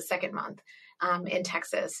 the second month in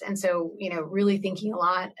Texas. And so, really thinking a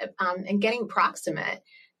lot and getting proximate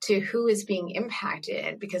to who is being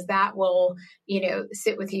impacted, because that will,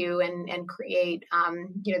 sit with you and create,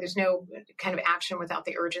 there's no kind of action without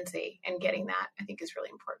the urgency, and getting that, I think, is really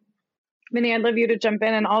important. Minnie, I'd love you to jump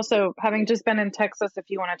in, and also, having just been in Texas, if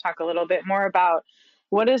you want to talk a little bit more about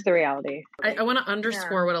what is the reality. I want to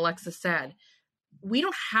underscore what Alexa said. We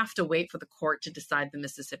don't have to wait for the court to decide the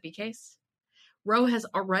Mississippi case. Roe has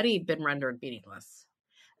already been rendered meaningless.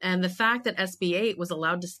 And the fact that SB 8 was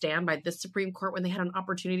allowed to stand by this Supreme Court when they had an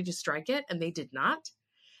opportunity to strike it and they did not,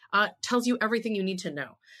 tells you everything you need to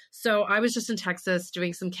know. So I was just in Texas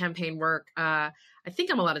doing some campaign work. I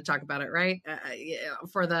think I'm allowed to talk about it, right?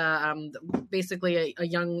 For the basically a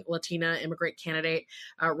young Latina immigrant candidate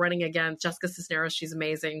running against Jessica Cisneros. She's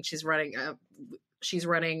amazing. She's running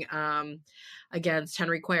against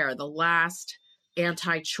Henry Cuellar, the last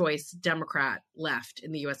anti-choice Democrat left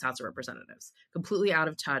in the U.S. House of Representatives, completely out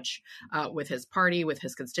of touch with his party, with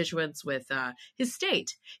his constituents, with his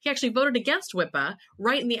state. He actually voted against WIPA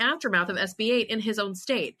right in the aftermath of SB 8 in his own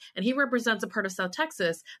state. And he represents a part of South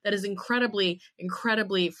Texas that is incredibly,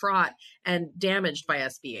 incredibly fraught and damaged by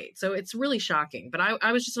SB 8. So it's really shocking. But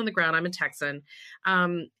I was just on the ground. I'm a Texan.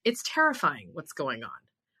 It's terrifying what's going on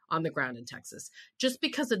the ground in Texas. Just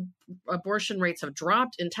because abortion rates have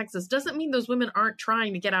dropped in Texas doesn't mean those women aren't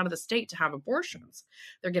trying to get out of the state to have abortions.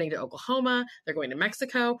 They're getting to Oklahoma, they're going to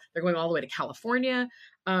Mexico, they're going all the way to California.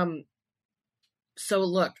 So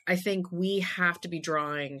look, I think we have to be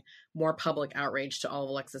drawing more public outrage to all of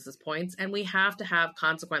Alexis's points, and we have to have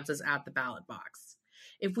consequences at the ballot box.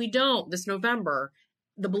 If we don't this November,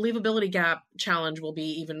 the believability gap challenge will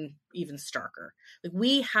be even starker. Like,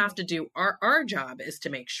 we have to do our job is to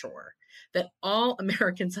make sure that all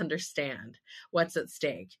Americans understand what's at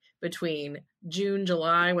stake between June,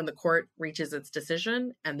 July, when the court reaches its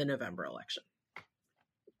decision, and the November election.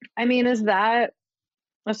 I mean, is that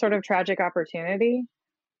a sort of tragic opportunity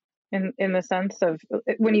in the sense of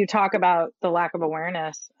when you talk about the lack of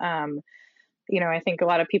awareness? I think a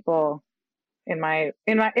lot of people in my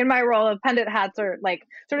role of pundit hats are like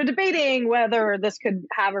sort of debating whether this could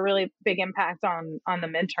have a really big impact on the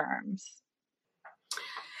midterms.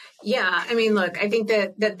 Yeah, I mean, look, I think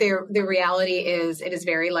that the reality is it is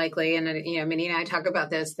very likely, and Minnie and I talk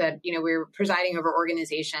about this, that we're presiding over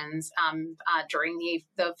organizations during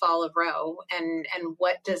the fall of Roe, and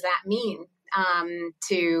what does that mean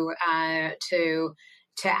to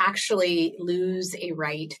actually lose a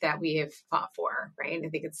right that we have fought for, right? I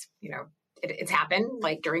think it's it's happened,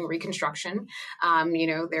 like during Reconstruction.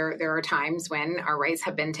 There are times when our rights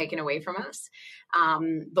have been taken away from us.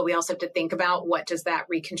 But we also have to think about, what does that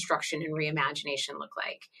reconstruction and reimagination look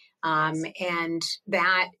like? And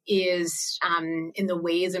that is in the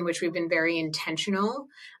ways in which we've been very intentional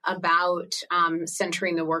about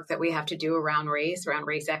centering the work that we have to do around race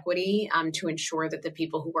equity, to ensure that the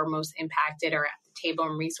people who are most impacted are at the table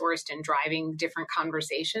and resourced and driving different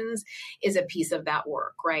conversations is a piece of that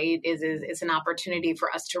work, right? It's an opportunity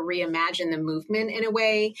for us to reimagine the movement in a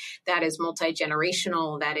way that is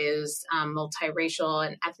multi-generational, that is multiracial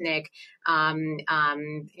and ethnic, and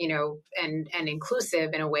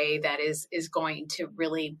inclusive in a way that is going to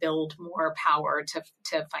really build more power to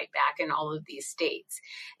fight back in all of these states.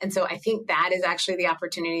 And so I think that is actually the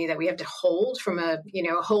opportunity that we have to hold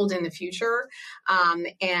hold in the future,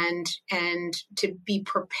 and to be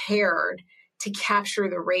prepared to capture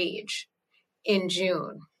the rage in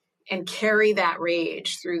June and carry that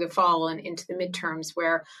rage through the fall and into the midterms,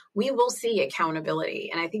 where we will see accountability.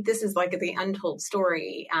 And I think this is like the untold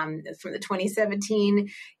story from the 2017,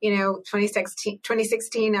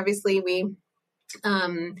 2016, obviously we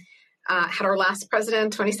had our last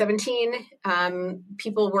president, 2017.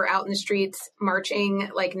 People were out in the streets marching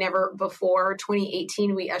like never before.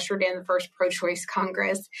 2018, we ushered in the first pro-choice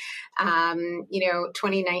Congress.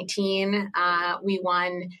 2019, we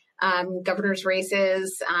won governor's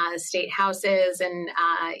races, state houses, and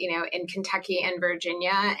in Kentucky and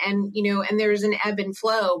Virginia, and there's an ebb and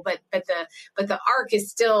flow, but the arc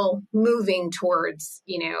is still moving towards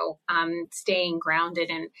staying grounded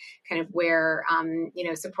and kind of where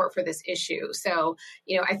support for this issue. So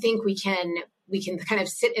I think we can kind of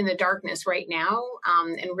sit in the darkness right now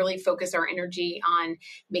and really focus our energy on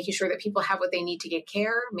making sure that people have what they need to get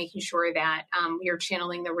care, making sure that we are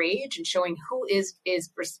channeling the rage and showing who is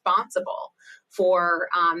responsible for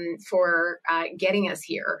getting us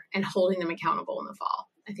here and holding them accountable in the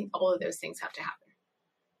fall. I think all of those things have to happen.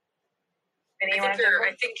 I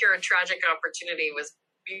think your tragic opportunity was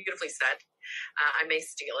beautifully said. I may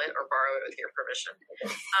steal it or borrow it with your permission.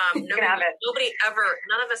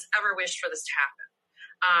 None of us ever wished for this to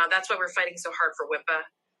happen. That's why we're fighting so hard for WIPA.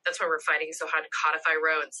 That's why we're fighting so hard to codify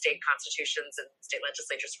Roe in state constitutions and state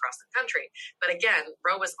legislatures across the country. But again,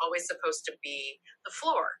 Roe was always supposed to be the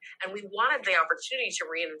floor. And we wanted the opportunity to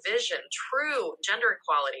re-envision true gender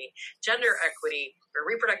equality, gender equity, or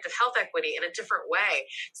reproductive health equity in a different way.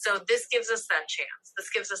 So this gives us that chance.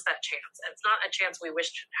 It's not a chance we wish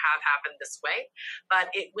to have happen this way, but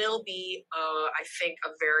it will be, I think,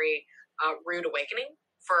 a very rude awakening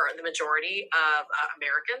for the majority of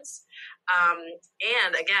Americans.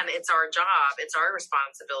 And again, it's our job, it's our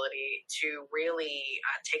responsibility to really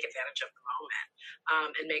take advantage of the moment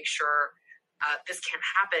and make sure this can't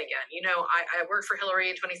happen again. You know, I worked for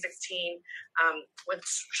Hillary in 2016.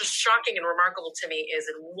 What's just shocking and remarkable to me is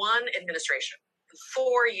in one administration, in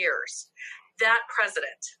 4 years, that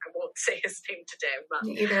president, I won't say his name today, but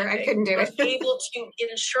either I couldn't do it, was able to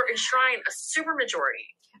enshrine a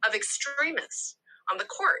supermajority of extremists on the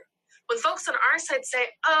court. When folks on our side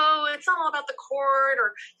say, oh, it's not all about the court,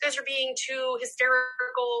 or you guys are being too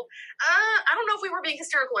hysterical, I don't know if we were being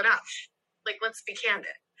hysterical enough. Like, let's be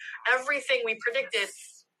candid. Everything we predicted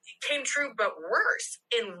came true, but worse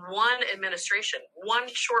in one administration, one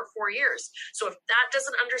short 4 years. So if that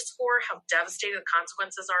doesn't underscore how devastating the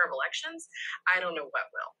consequences are of elections, I don't know what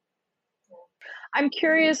will. I'm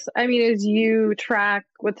curious, I mean, as you track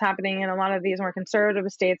what's happening in a lot of these more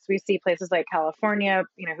conservative states, we see places like California,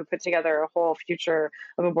 you know, who put together a whole future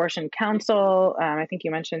of abortion council. I think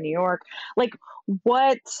you mentioned New York. Like,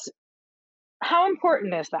 how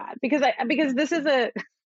important is that? Because this is a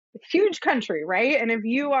huge country, right? And if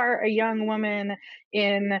you are a young woman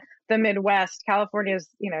in the Midwest, California's,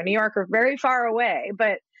 you know, New York are very far away,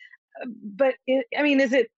 but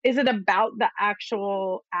is it about the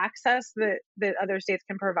actual access that other states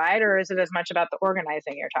can provide, or is it as much about the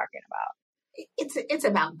organizing you're talking about? It's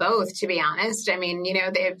about both, to be honest. I mean, you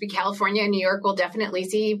know, California and New York will definitely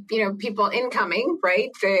see, you know, people incoming, right?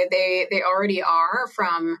 They already are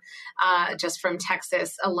from just from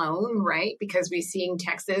Texas alone, right? Because we're seeing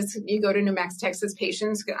Texas. You go to New Mexico, Texas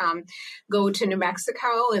patients go to New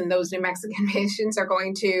Mexico, and those New Mexican patients are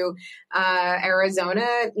going to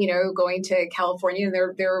Arizona, you know, going to California, and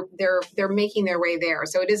they're making their way there.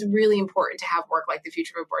 So it is really important to have work like the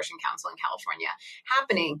Future of Abortion Council in California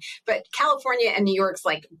happening. But California and New York's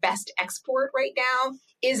like best export right now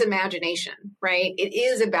is imagination, right? It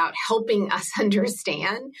is about helping us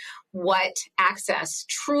understand what access,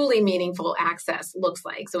 truly meaningful access, looks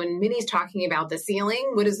like. So when Minnie's talking about the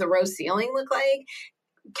ceiling, what does the rose ceiling look like?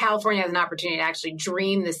 California has an opportunity to actually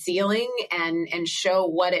dream the ceiling and show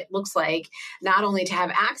what it looks like, not only to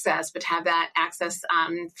have access, but to have that access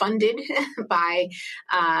funded by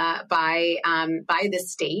the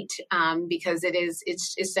state, because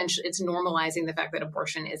it's essentially, it's normalizing the fact that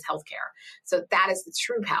abortion is healthcare. So that is the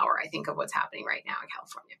true power, I think, of what's happening right now in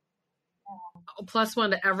California. Plus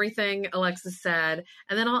one to everything Alexis said.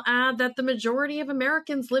 And then I'll add that the majority of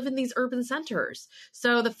Americans live in these urban centers.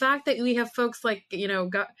 So the fact that we have folks like, you know,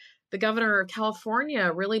 the governor of California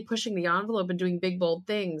really pushing the envelope and doing big, bold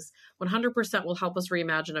things 100% will help us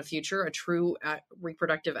reimagine a future, a true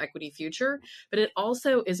reproductive equity future. But it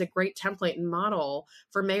also is a great template and model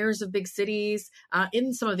for mayors of big cities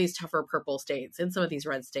in some of these tougher purple states, in some of these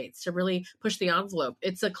red states, to really push the envelope.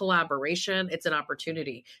 It's a collaboration. It's an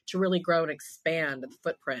opportunity to really grow and expand the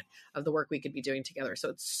footprint of the work we could be doing together. So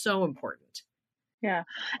it's so important. Yeah.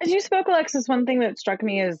 As you spoke, Alexis, one thing that struck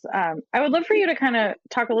me is I would love for you to kind of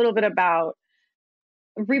talk a little bit about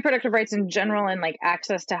reproductive rights in general and like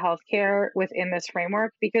access to healthcare within this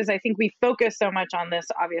framework, because I think we focus so much on this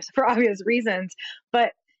for obvious reasons,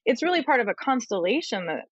 but it's really part of a constellation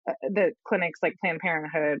that clinics like Planned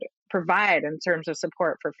Parenthood provide in terms of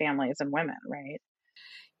support for families and women, right?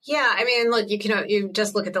 Yeah, I mean, look, you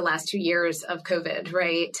just look at the last 2 years of COVID,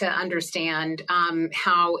 right, to understand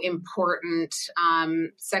how important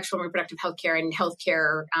sexual and reproductive healthcare and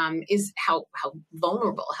healthcare is, how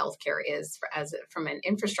vulnerable healthcare is from an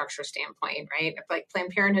infrastructure standpoint, right? Like Planned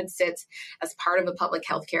Parenthood sits as part of a public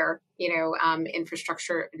healthcare,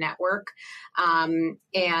 infrastructure network, and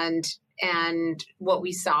what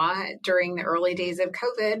we saw during the early days of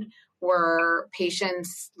COVID were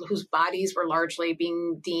patients whose bodies were largely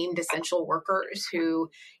being deemed essential workers who,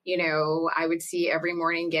 I would see every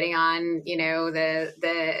morning getting on, the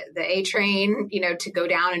A train, to go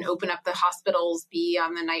down and open up the hospitals, be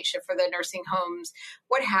on the night shift for the nursing homes,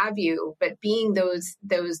 what have you, but being those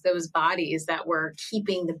bodies that were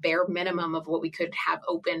keeping the bare minimum of what we could have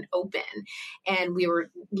open. And we were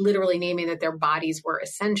literally naming that their bodies were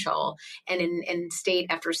essential. And in state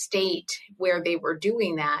after state where they were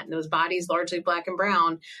doing that, and those bodies largely Black and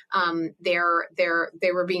brown, they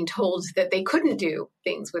were being told that they couldn't do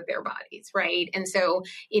things with their bodies, right? And so,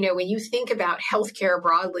 when you think about healthcare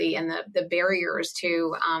broadly and the barriers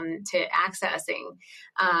to accessing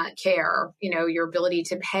care, your ability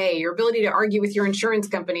to pay, your ability to argue with your insurance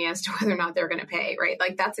company as to whether or not they're going to pay, right?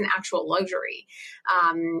 Like that's an actual luxury.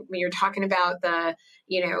 When you're talking about the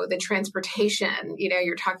the transportation,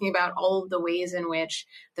 you're talking about all of the ways in which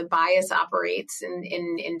the bias operates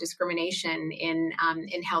in discrimination in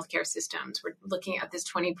healthcare systems. We're looking at this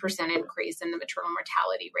 20% increase in the maternal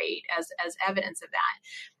mortality rate as evidence of that.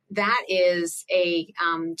 That is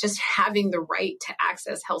just having the right to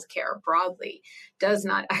access healthcare broadly does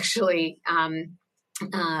not actually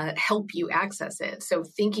help you access it. So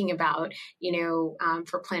thinking about,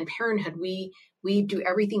 for Planned Parenthood, we do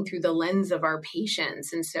everything through the lens of our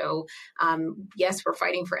patients. And so, yes, we're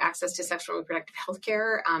fighting for access to sexual and reproductive health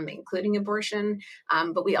care, including abortion.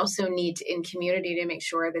 But we also need in community to make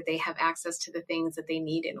sure that they have access to the things that they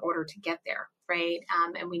need in order to get there. Right.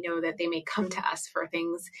 And we know that they may come to us for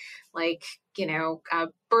things like,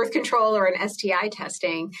 birth control or an STI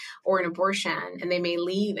testing or an abortion, and they may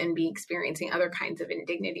leave and be experiencing other kinds of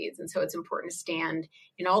indignities. And so it's important to stand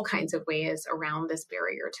in all kinds of ways around this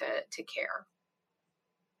barrier to care.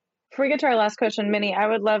 Before we get to our last question, Minnie, I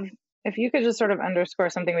would love if you could just sort of underscore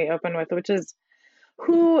something we opened with, which is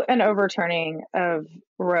who an overturning of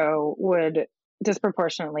Roe would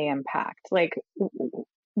disproportionately impact. Like,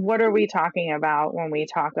 what are we talking about when we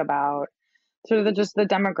talk about sort of just the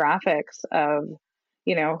demographics of,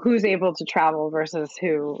 who's able to travel versus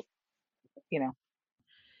who,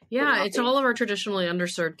 Yeah, it's all of our traditionally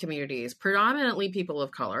underserved communities, predominantly people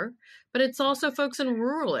of color, but it's also folks in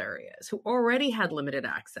rural areas who already had limited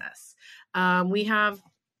access. We have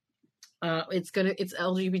it's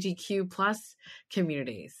LGBTQ plus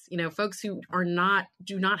communities, folks who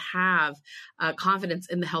do not have confidence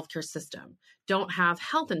in the healthcare system, don't have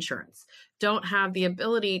health insurance, don't have the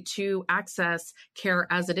ability to access care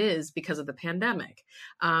as it is because of the pandemic,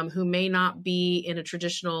 who may not be in a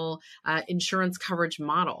traditional insurance coverage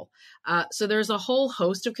model. So there's a whole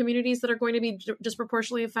host of communities that are going to be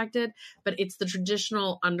disproportionately affected, but it's the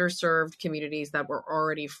traditional underserved communities that were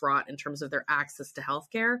already fraught in terms of their access to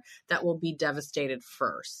healthcare that will be devastated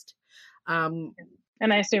first. And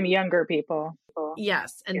I assume younger people.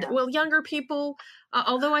 Yes. And younger people,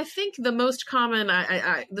 although I think the most common,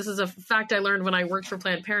 this is a fact I learned when I worked for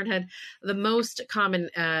Planned Parenthood, the most common,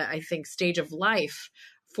 I think, stage of life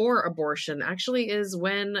for abortion actually is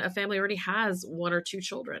when a family already has one or two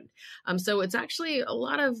children. So it's actually a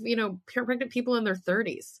lot of, pregnant people in their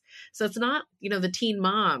 30s. So it's not, the teen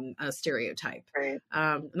mom stereotype. Right.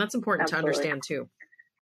 And that's important to understand too.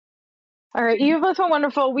 All right, you've both been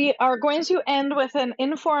wonderful. We are going to end with an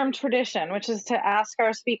Inforum tradition, which is to ask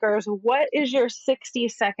our speakers, what is your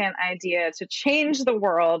 60-second idea to change the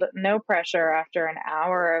world? No pressure after an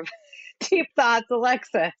hour of deep thoughts.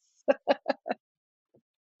 Alexis.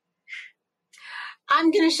 I'm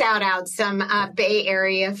going to shout out some Bay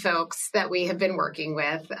Area folks that we have been working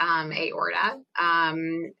with, AORTA,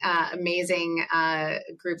 amazing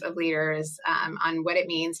group of leaders on what it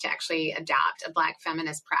means to actually adopt a Black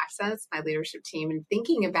feminist praxis, my leadership team, and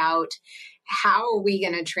thinking about how are we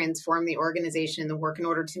going to transform the organization and the work in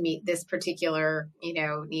order to meet this particular,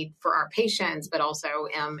 need for our patients, but also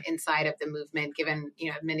inside of the movement, given,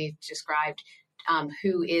 many described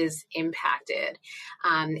who is impacted.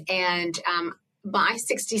 My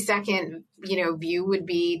 60-second, view would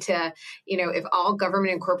be to, if all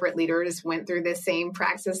government and corporate leaders went through the same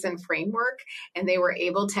praxis and framework, and they were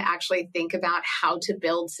able to actually think about how to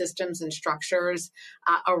build systems and structures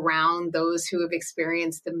around those who have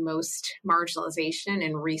experienced the most marginalization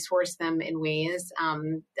and resource them in ways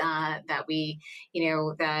that we,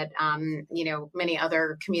 many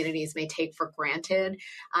other communities may take for granted.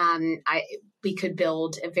 We could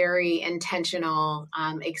build a very intentional,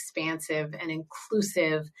 expansive, and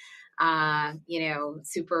inclusive,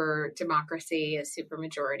 super democracy, a super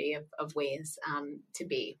majority of ways to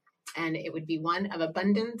be. And it would be one of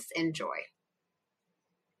abundance and joy.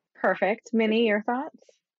 Perfect. Minnie, your thoughts?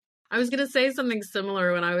 I was going to say something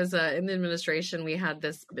similar. When I was in the administration, we had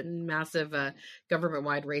this massive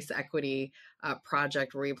government-wide race equity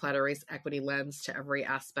project where we applied a race equity lens to every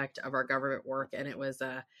aspect of our government work. And it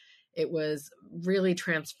was really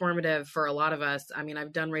transformative for a lot of us. I mean,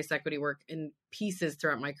 I've done race equity work in pieces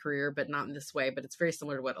throughout my career, but not in this way, but it's very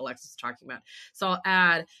similar to what Alexis is talking about. So I'll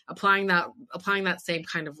add applying that same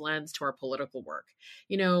kind of lens to our political work.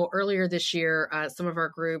 Earlier this year, some of our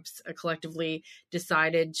groups collectively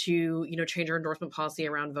decided to, change our endorsement policy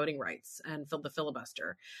around voting rights and fill the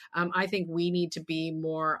filibuster. I think we need to be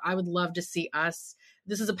more, I would love to see us.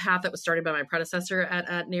 This is a path that was started by my predecessor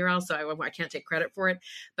at NARAL, so I can't take credit for it.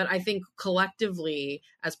 But I think collectively,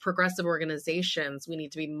 as progressive organizations, we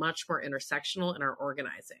need to be much more intersectional intentional in our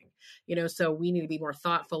organizing. So we need to be more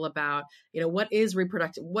thoughtful about, what is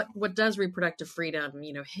reproductive, what does reproductive freedom,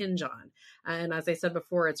 hinge on. And as I said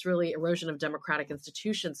before, it's really erosion of democratic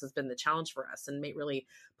institutions has been the challenge for us, and really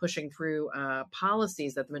pushing through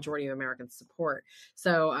policies that the majority of Americans support.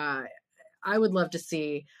 So I would love to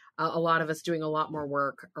see a lot of us doing a lot more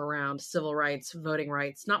work around civil rights, voting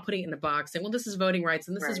rights, not putting it in a box saying, well, this is voting rights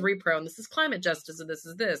and this is repro and this is climate justice and this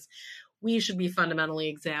is this. We should be fundamentally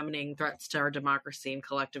examining threats to our democracy and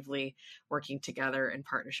collectively working together in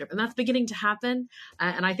partnership. And that's beginning to happen.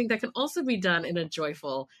 And I think that can also be done in a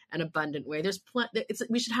joyful and abundant way.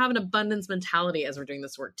 We should have an abundance mentality as we're doing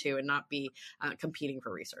this work too, and not be competing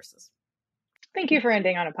for resources. Thank you for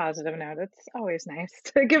ending on a positive note. It's always nice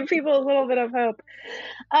to give people a little bit of hope.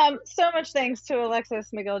 So much thanks to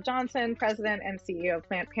Alexis McGill-Johnson, President and CEO of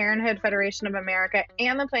Planned Parenthood Federation of America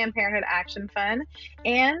and the Planned Parenthood Action Fund,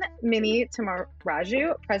 and Minnie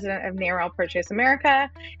Tamaraju, President of NARAL Purchase America.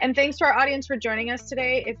 And thanks to our audience for joining us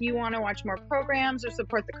today. If you want to watch more programs or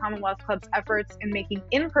support the Commonwealth Club's efforts in making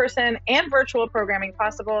in-person and virtual programming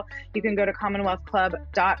possible, you can go to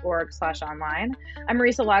commonwealthclub.org/online. I'm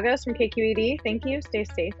Marisa Lagos from KQED. Thank you. Stay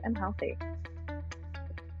safe and healthy.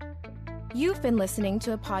 You've been listening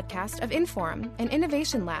to a podcast of Inforum, an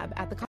innovation lab at the